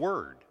against the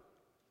word.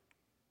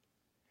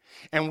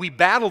 And we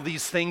battle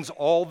these things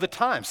all the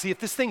time. See, if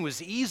this thing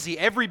was easy,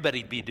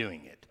 everybody'd be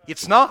doing it.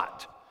 It's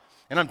not.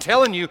 And I'm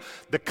telling you,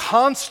 the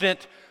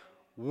constant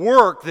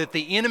work that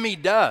the enemy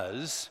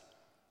does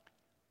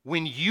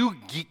when you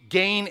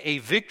gain a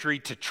victory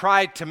to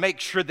try to make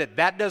sure that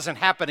that doesn't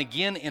happen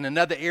again in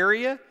another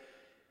area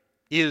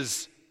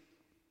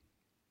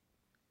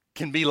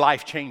can be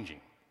life-changing.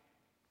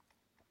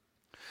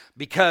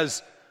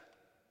 Because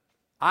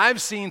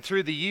I've seen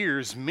through the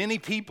years many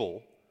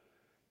people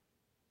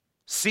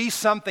see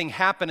something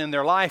happen in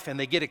their life and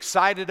they get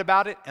excited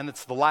about it and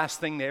it's the last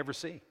thing they ever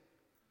see.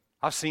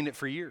 I've seen it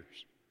for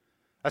years.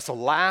 That's the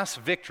last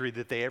victory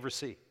that they ever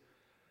see.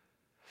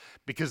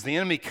 Because the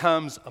enemy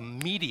comes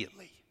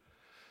immediately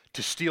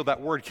to steal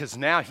that word. Because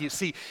now, he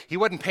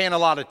wasn't paying a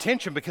lot of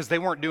attention because they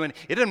weren't doing,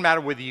 it doesn't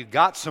matter whether you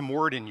got some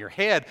word in your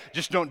head,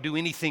 just don't do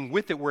anything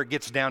with it where it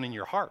gets down in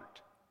your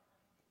heart.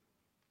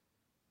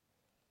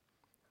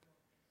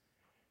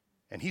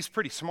 And he's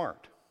pretty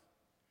smart.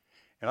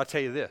 And I'll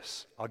tell you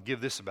this, I'll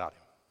give this about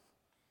him.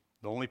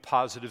 The only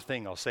positive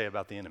thing I'll say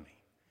about the enemy,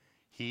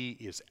 he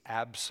is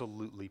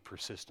absolutely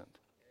persistent.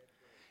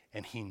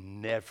 And he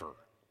never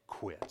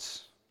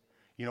quits.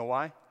 You know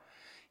why?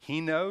 He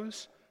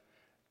knows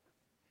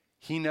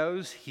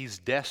he's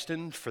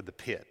destined for the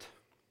pit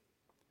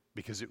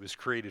because it was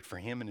created for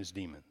him and his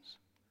demons.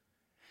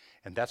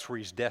 And that's where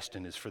he's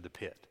destined, is for the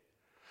pit.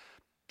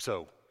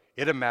 So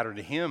it doesn't matter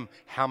to him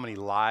how many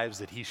lives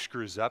that he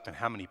screws up and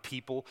how many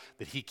people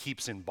that he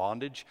keeps in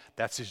bondage.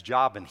 That's his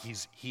job, and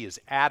he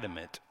is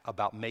adamant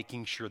about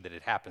making sure that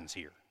it happens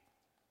here.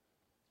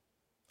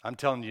 I'm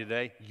telling you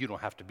today, you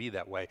don't have to be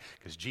that way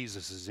because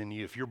Jesus is in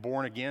you. If you're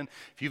born again,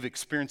 if you've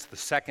experienced the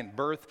second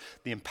birth,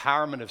 the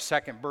empowerment of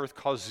second birth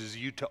causes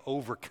you to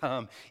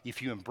overcome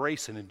if you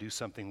embrace it and do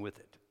something with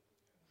it.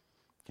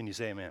 Can you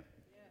say amen?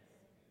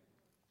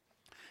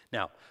 Yes.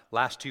 Now,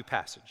 last two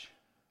passage.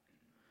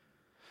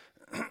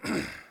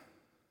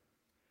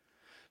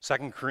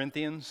 2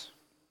 Corinthians.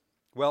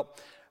 Well,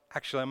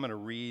 actually, I'm going to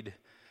read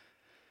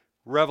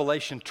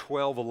Revelation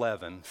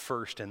 12:11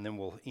 first, and then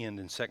we'll end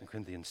in 2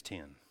 Corinthians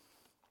 10.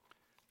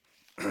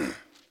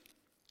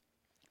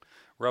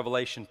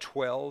 Revelation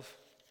 12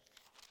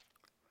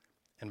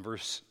 and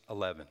verse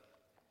 11.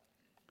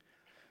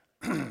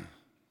 And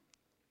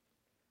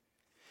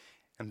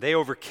they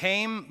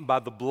overcame by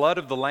the blood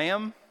of the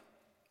Lamb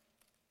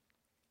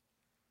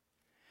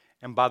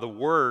and by the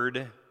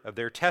word of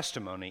their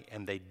testimony,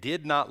 and they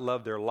did not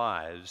love their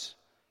lives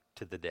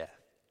to the death.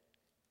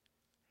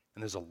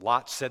 And there's a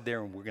lot said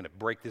there, and we're going to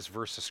break this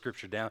verse of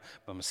Scripture down,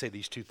 but I'm going to say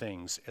these two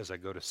things as I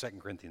go to 2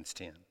 Corinthians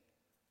 10.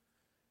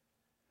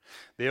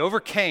 They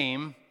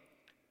overcame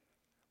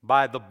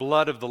by the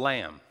blood of the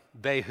Lamb.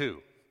 They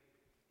who?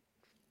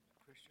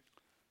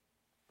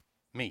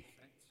 Me.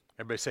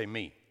 Everybody say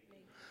me.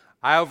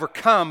 I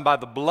overcome by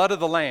the blood of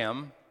the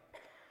Lamb,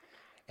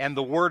 and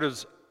the word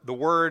is the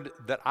word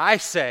that I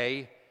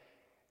say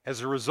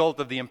as a result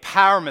of the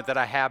empowerment that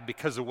I have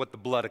because of what the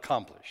blood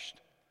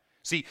accomplished.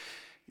 See,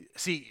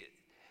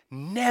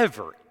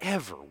 never,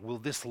 ever will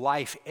this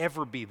life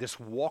ever be, this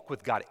walk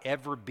with God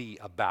ever be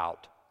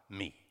about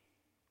me.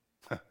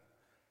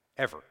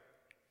 Ever.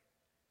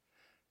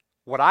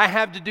 What I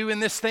have to do in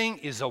this thing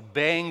is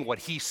obeying what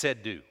he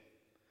said do.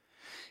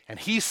 And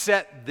he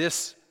set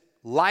this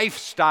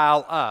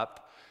lifestyle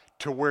up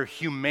to where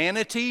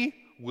humanity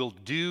will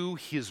do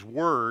his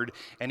word,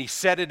 and he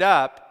set it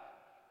up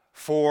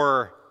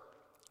for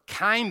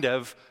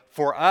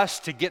us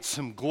to get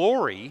some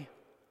glory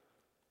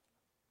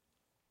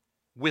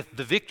with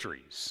the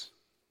victories.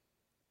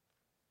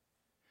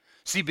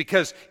 See,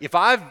 because if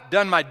I've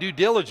done my due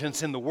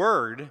diligence in the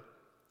Word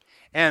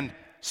and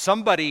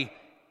somebody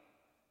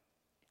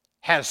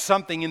has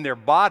something in their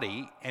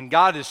body and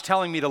God is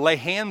telling me to lay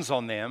hands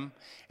on them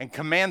and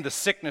command the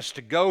sickness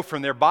to go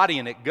from their body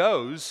and it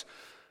goes,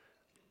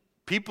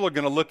 people are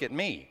going to look at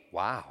me.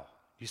 Wow,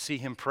 you see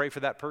him pray for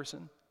that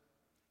person?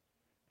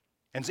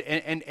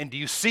 And do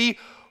you see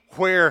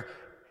where,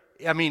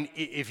 I mean,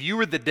 if you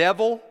were the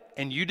devil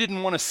and you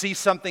didn't want to see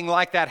something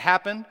like that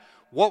happen,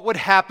 what would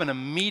happen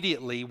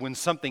immediately when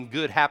something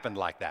good happened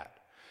like that?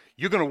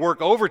 You're going to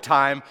work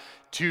overtime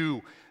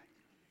to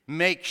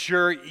make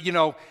sure,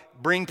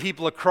 bring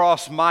people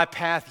across my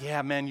path.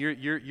 Yeah, man,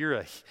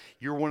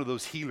 you're one of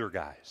those healer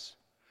guys.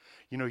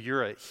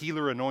 You're a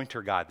healer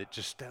anointer guy that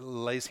just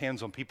lays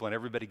hands on people and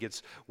everybody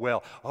gets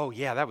well. Oh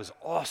yeah, that was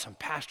awesome,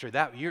 Pastor.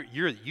 That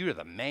you're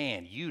the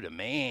man,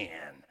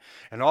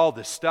 and all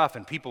this stuff.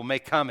 And people may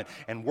come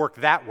and work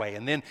that way,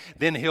 and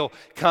then he'll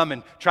come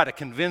and try to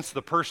convince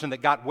the person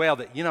that got well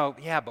that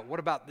yeah, but what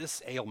about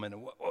this ailment?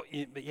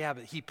 Yeah,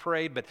 but he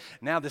prayed, but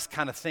now this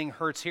kind of thing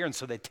hurts here, and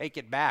so they take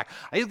it back.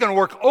 He's going to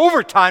work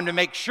overtime to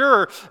make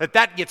sure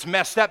that gets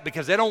messed up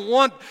because they don't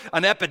want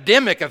an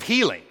epidemic of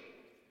healing.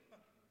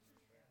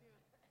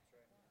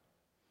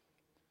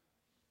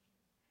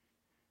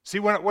 See,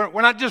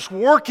 we're not just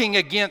working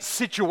against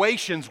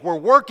situations, we're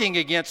working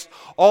against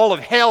all of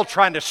hell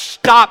trying to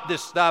stop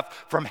this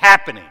stuff from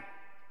happening.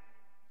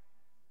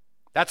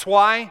 That's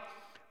why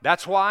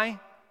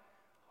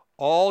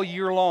all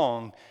year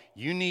long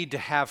you need to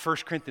have 1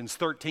 Corinthians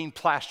 13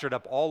 plastered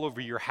up all over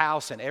your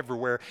house and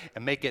everywhere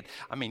and make it,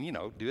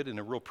 do it in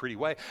a real pretty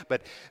way.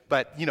 But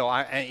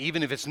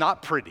even if it's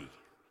not pretty,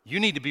 you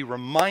need to be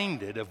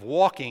reminded of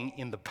walking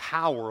in the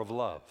power of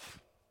love.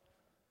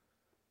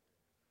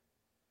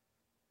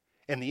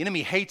 And the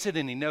enemy hates it,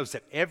 and he knows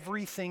that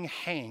everything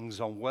hangs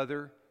on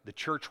whether the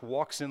church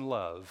walks in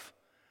love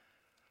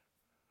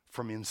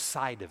from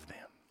inside of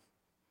them,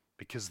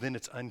 because then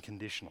it's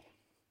unconditional.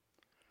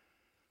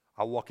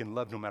 I walk in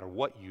love no matter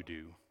what you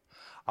do.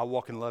 I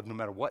walk in love no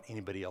matter what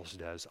anybody else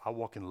does. I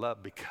walk in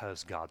love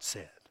because God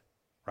said,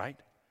 right?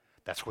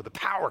 That's where the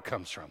power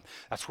comes from.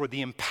 That's where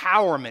the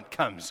empowerment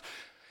comes.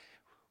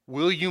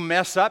 Will you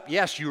mess up?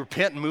 Yes, you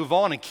repent and move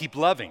on and keep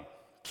loving.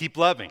 Keep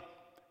loving.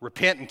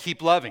 Repent and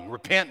keep loving.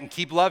 Repent and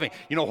keep loving.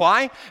 You know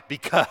why?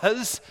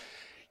 Because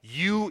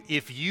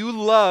if you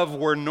love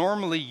where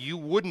normally you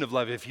wouldn't have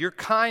loved, if you're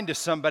kind to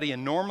somebody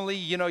and normally,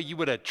 you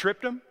would have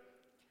tripped them,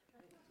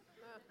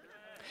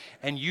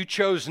 and you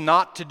chose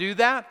not to do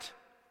that,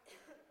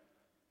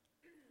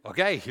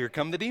 okay, here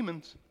come the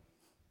demons.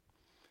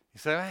 You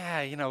say,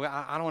 I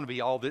don't want to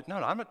be all that. No,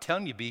 I'm not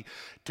telling you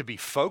to be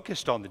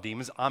focused on the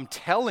demons. I'm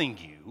telling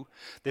you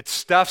that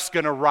stuff's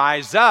going to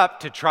rise up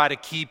to try to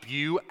keep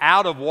you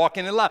out of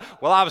walking in love.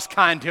 Well, I was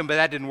kind to him, but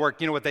that didn't work.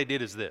 You know what they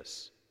did is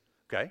this,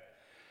 okay?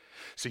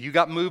 So you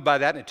got moved by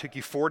that, and it took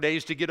you 4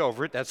 days to get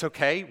over it. That's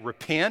okay.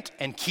 Repent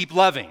and keep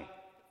loving,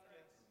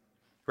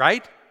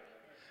 right?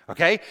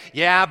 Okay?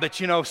 Yeah, but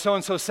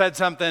so-and-so said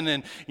something,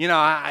 and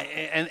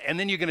and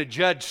then you're going to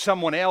judge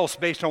someone else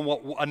based on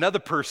what another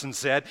person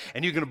said,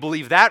 and you're going to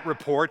believe that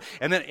report,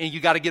 and you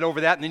got to get over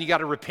that, and then you got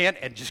to repent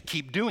and just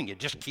keep doing it.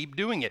 Just keep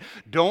doing it.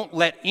 Don't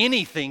let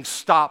anything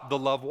stop the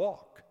love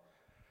walk.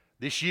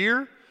 This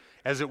year,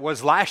 as it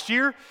was last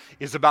year,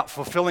 is about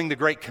fulfilling the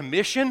Great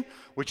Commission,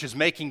 which is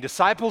making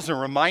disciples and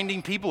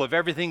reminding people of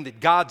everything that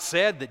God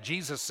said, that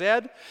Jesus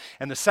said.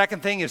 And the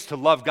second thing is to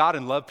love God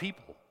and love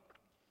people.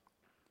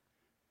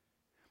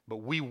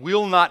 But we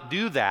will not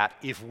do that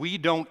if we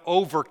don't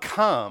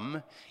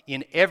overcome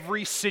in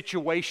every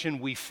situation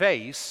we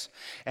face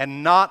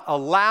and not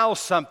allow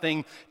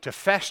something to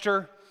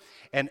fester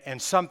and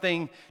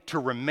something to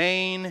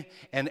remain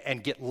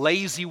and get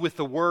lazy with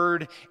the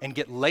word and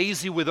get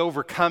lazy with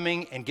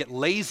overcoming and get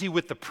lazy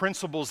with the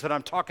principles that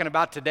I'm talking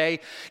about today.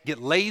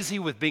 Get lazy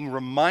with being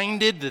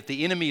reminded that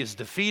the enemy is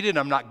defeated.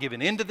 I'm not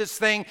giving in to this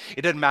thing.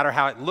 It doesn't matter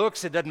how it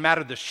looks. It doesn't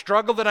matter the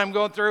struggle that I'm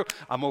going through.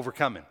 I'm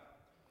overcoming.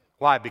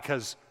 Why?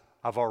 Because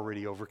I've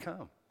already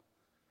overcome.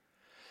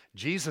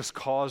 Jesus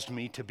caused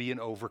me to be an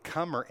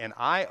overcomer, and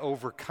I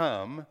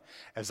overcome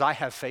as I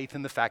have faith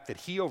in the fact that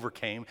he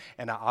overcame,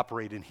 and I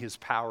operate in his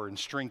power and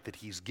strength that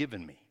he's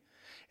given me.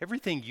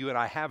 Everything you and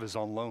I have is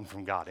on loan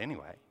from God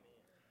anyway.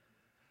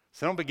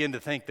 So don't begin to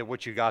think that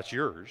what you got's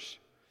yours.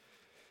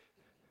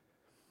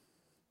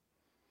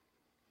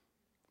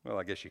 Well,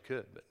 I guess you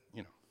could, but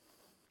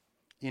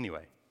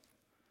Anyway.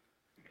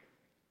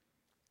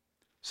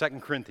 2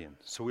 Corinthians.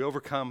 So we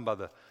overcome by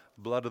the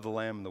blood of the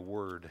Lamb and the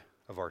word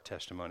of our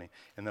testimony.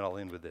 And then I'll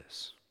end with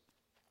this.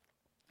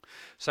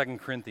 2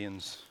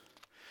 Corinthians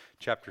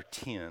chapter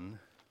 10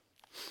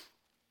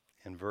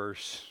 and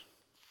verse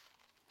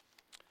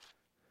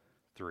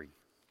 3.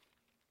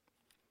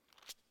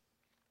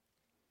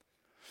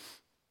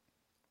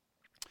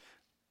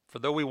 For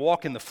though we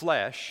walk in the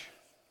flesh,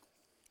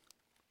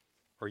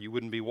 or you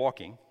wouldn't be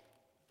walking,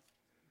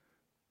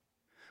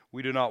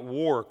 we do not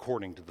war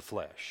according to the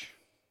flesh.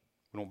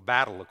 We don't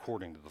battle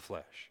according to the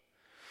flesh.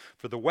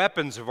 For the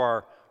weapons of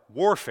our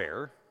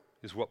warfare,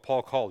 is what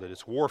Paul called it,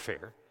 it's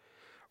warfare,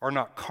 are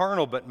not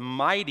carnal but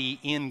mighty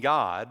in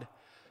God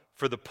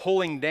for the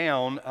pulling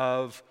down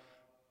of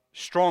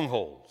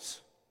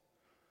strongholds.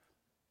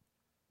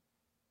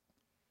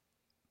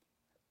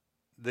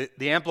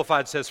 The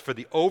Amplified says, for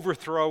the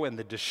overthrow and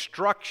the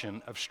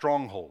destruction of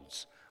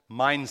strongholds,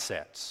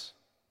 mindsets,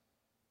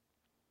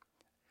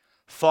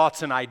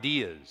 thoughts and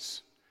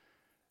ideas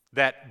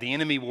that the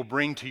enemy will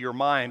bring to your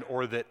mind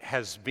or that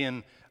has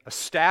been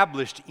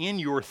established in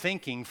your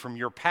thinking from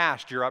your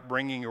past, your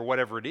upbringing, or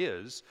whatever it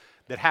is,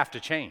 that have to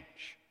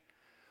change.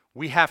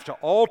 We have to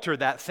alter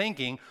that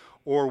thinking,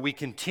 or we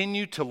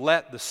continue to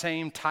let the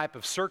same type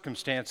of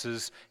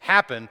circumstances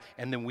happen,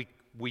 and then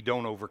we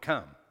don't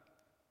overcome.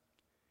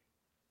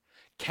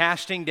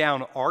 Casting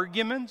down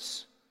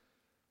arguments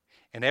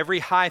and every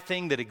high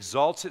thing that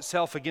exalts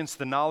itself against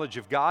the knowledge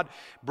of God,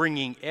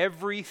 bringing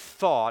every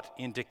thought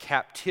into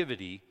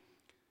captivity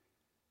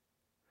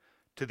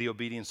to the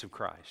obedience of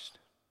Christ.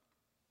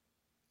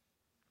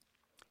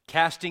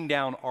 Casting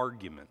down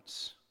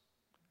arguments.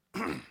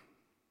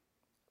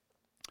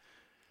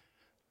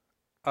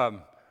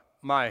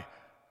 My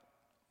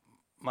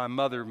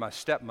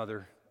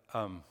stepmother,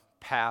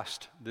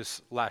 passed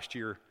this last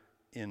year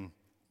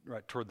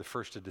right toward the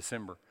 1st of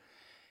December.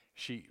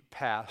 She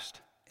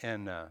passed,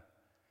 but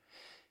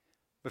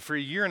for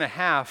a year and a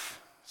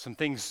half, some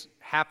things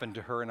happened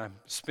to her, and I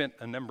spent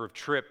a number of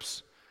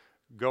trips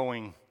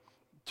going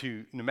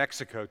to New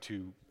Mexico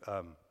to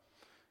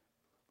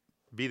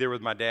be there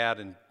with my dad,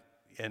 and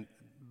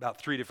about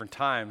 3 different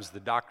times the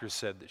doctors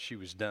said that she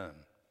was done.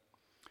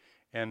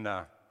 And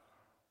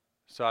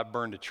so I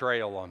burned a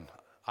trail on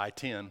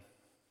I-10. You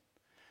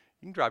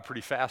can drive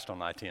pretty fast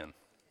on I-10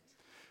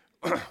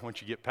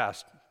 once you get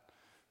past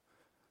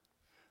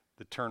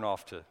the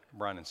turnoff to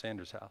Brian and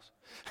Sanders' house.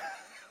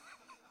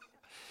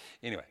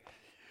 Anyway,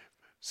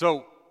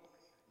 so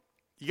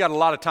you got a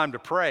lot of time to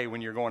pray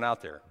when you're going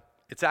out there.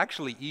 It's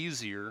actually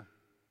easier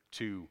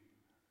to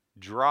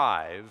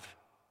drive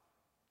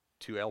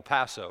to El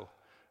Paso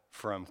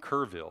from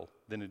Kerrville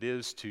than it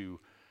is to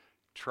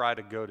try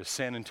to go to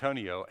San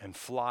Antonio and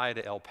fly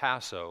to El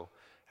Paso,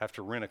 have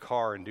to rent a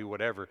car and do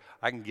whatever.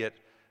 I can get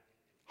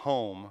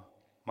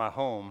my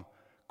home,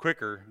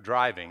 quicker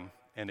driving,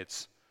 and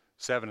it's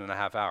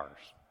 7.5 hours.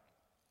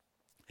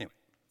 Anyway,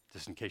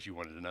 just in case you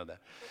wanted to know that.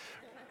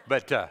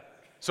 But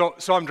so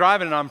I'm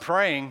driving and I'm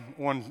praying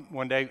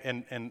one day,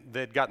 and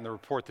they'd gotten the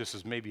report. This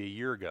is maybe a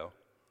year ago,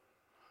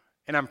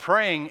 and I'm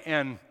praying,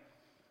 and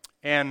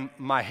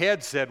my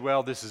head said,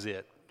 "Well, this is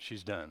it.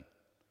 She's done."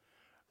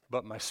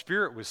 But my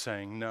spirit was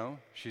saying, "No,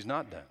 she's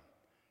not done.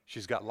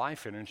 She's got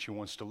life in her, and she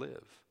wants to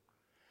live."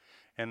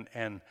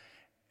 And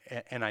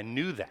I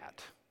knew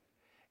that.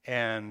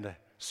 And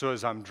so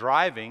as I'm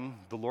driving,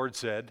 the Lord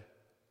said,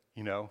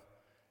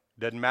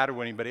 doesn't matter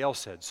what anybody else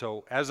said.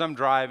 So as I'm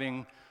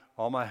driving,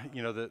 all my,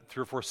 the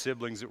 3 or 4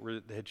 siblings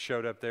that had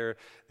showed up there,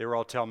 they were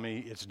all telling me,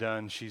 "It's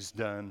done, she's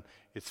done,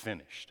 it's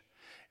finished."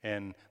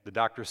 And the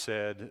doctor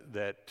said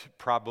that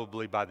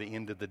probably by the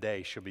end of the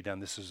day she'll be done.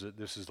 This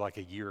is like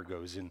a year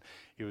ago.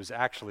 It was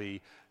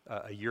actually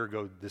a year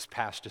ago this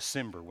past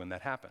December when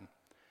that happened.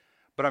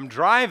 But I'm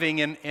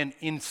driving, and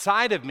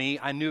inside of me,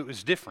 I knew it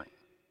was different.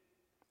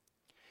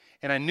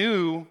 And I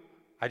knew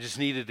I just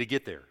needed to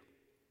get there.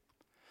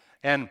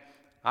 And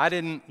I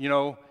didn't,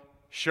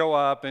 show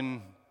up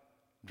and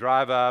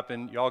drive up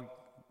and y'all,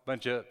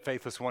 bunch of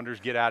faithless wonders,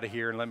 get out of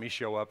here and let me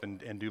show up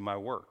and do my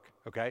work,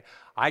 okay?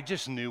 I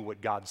just knew what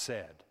God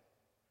said.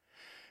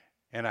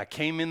 And I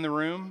came in the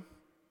room,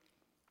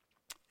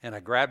 and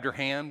I grabbed her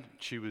hand.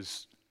 She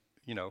was,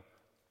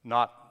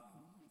 not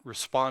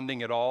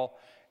responding at all.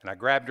 And I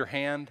grabbed her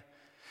hand,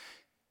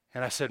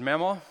 and I said,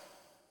 "Mama,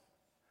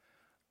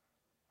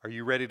 are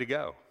you ready to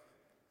go?"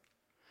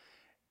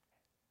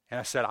 And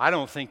I said, "I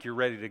don't think you're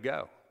ready to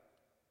go.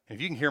 And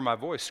if you can hear my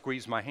voice,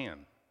 squeeze my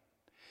hand."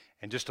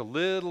 And just a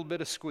little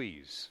bit of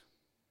squeeze.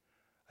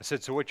 I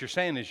said, "So what you're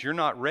saying is you're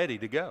not ready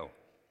to go."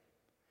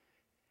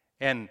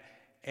 And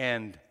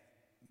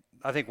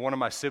I think one of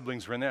my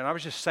siblings were in there, and I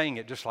was just saying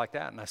it just like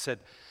that. And I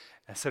said,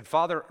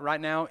 "Father, right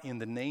now, in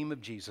the name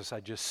of Jesus, I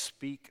just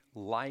speak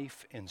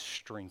life and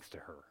strength to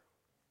her."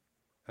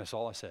 That's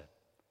all I said.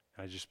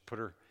 And I just put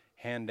her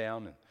hand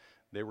down, and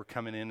they were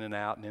coming in and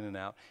out and in and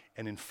out.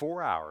 And in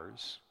 4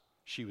 hours,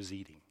 she was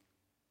eating.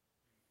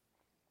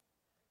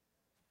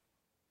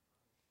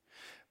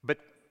 But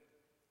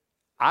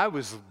I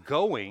was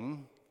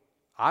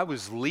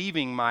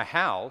leaving my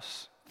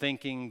house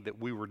thinking that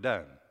we were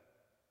done.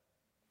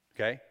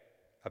 Okay?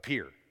 Up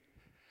here.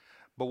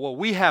 But what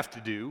we have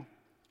to do,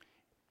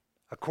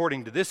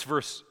 according to this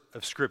verse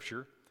of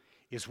Scripture,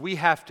 is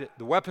the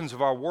weapons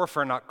of our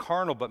warfare are not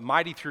carnal, but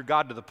mighty through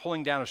God to the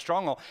pulling down of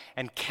stronghold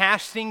and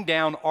casting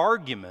down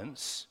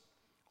arguments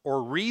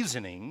or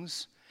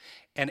reasonings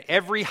and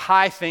every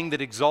high thing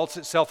that exalts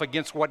itself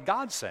against what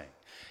God's saying.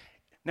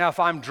 Now,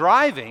 if I'm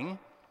driving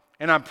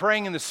and I'm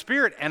praying in the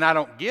Spirit and I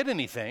don't get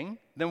anything,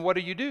 then what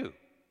do?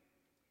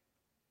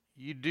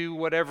 You do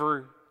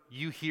whatever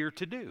you hear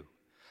to do.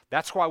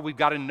 That's why we've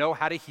got to know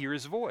how to hear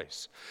his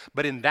voice.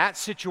 But in that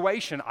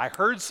situation, I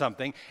heard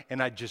something,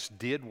 and I just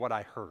did what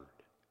I heard.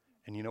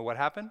 And you know what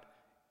happened?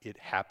 It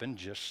happened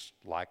just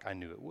like I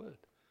knew it would.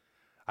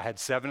 I had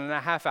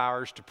 7.5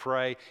 hours to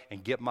pray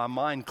and get my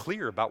mind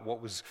clear about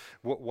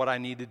what I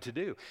needed to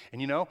do. And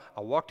you know,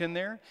 I walked in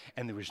there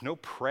and there was no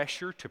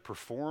pressure to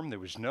perform. There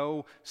was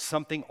no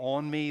something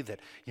on me that,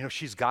 you know,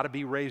 she's got to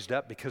be raised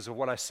up because of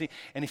what I see.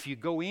 And if you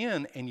go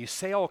in and you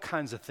say all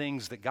kinds of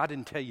things that God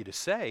didn't tell you to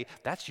say,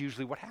 that's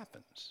usually what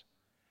happens.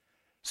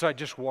 So I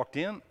just walked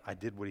in, I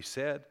did what he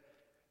said.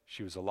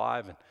 She was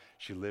alive and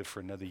she lived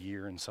for another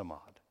year and some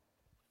odd.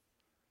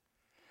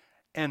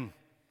 And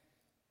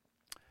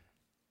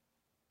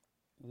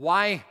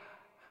why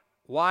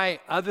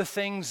other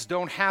things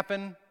don't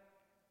happen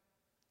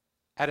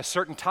at a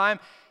certain time?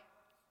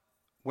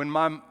 When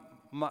my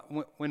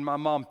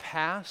mom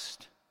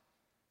passed,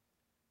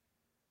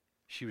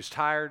 she was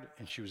tired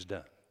and she was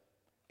done.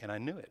 And I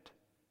knew it.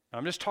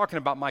 I'm just talking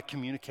about my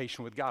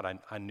communication with God.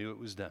 I knew it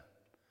was done.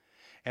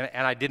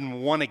 And I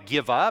didn't want to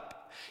give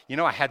up. You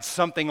know, I had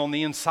something on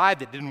the inside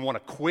that didn't want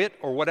to quit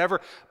or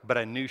whatever, but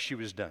I knew she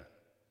was done.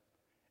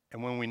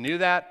 And when we knew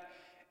that,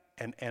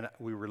 and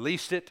we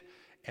released it,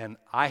 and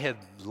I had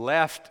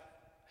left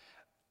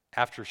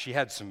after she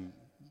had some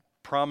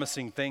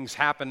promising things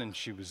happen, and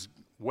she was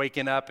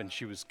waking up, and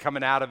she was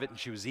coming out of it, and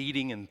she was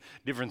eating and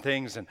different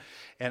things, and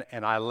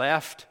I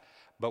left.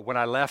 But when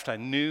I left, I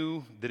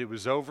knew that it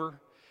was over,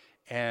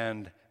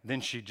 and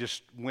then she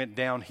just went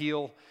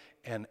downhill,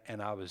 and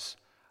I was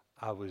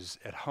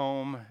at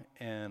home,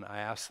 and I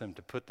asked them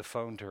to put the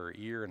phone to her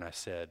ear, and I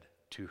said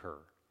to her,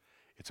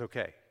 "It's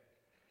okay.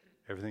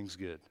 Everything's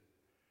good.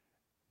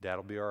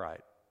 Dad'll be all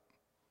right."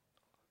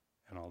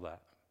 And all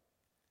that.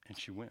 And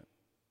she went.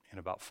 In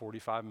about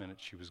 45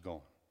 minutes, she was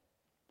gone.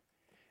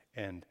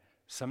 And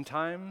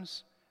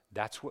sometimes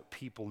that's what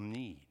people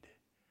need.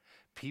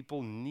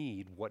 People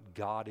need what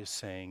God is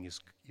saying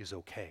is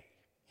okay.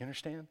 You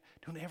understand?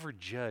 Don't ever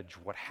judge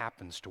what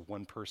happens to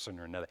one person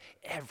or another,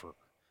 ever,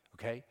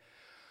 okay?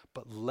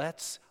 But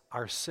let's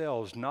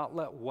ourselves not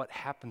let what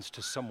happens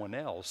to someone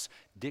else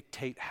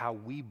dictate how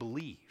we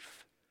believe.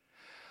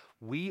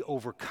 We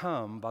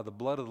overcome by the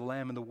blood of the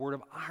Lamb and the word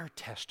of our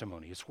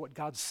testimony. It's what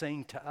God's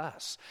saying to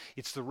us.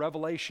 It's the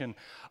revelation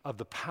of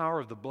the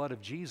power of the blood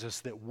of Jesus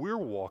that we're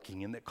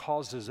walking in that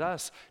causes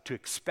us to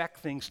expect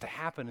things to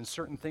happen and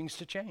certain things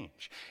to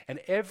change. And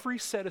every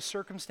set of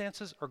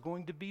circumstances are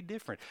going to be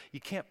different. You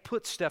can't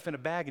put stuff in a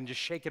bag and just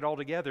shake it all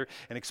together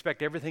and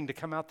expect everything to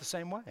come out the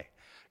same way.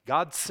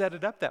 God set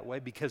it up that way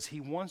because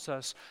he wants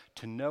us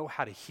to know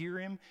how to hear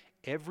him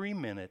every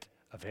minute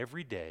of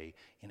every day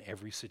in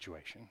every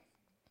situation.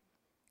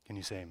 Can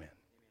you say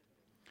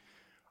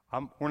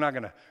amen? We're not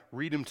going to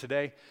read them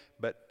today,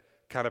 but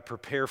kind of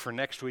prepare for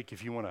next week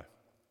if you want to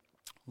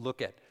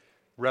look at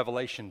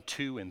Revelation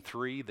 2 and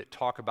 3 that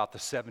talk about the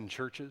 7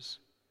 churches.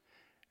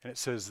 And it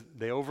says,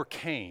 they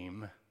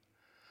overcame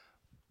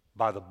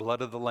by the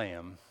blood of the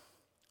Lamb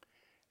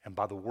and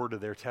by the word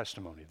of their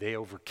testimony. They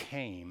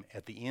overcame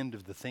at the end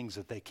of the things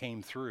that they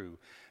came through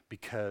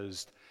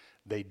because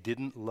they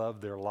didn't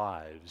love their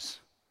lives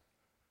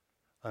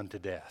unto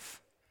death.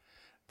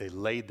 They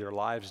laid their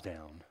lives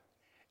down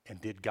and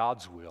did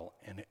God's will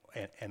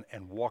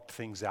and walked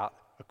things out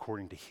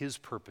according to his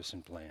purpose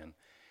and plan,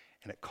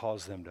 and it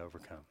caused them to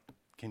overcome.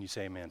 Can you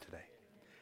say amen today?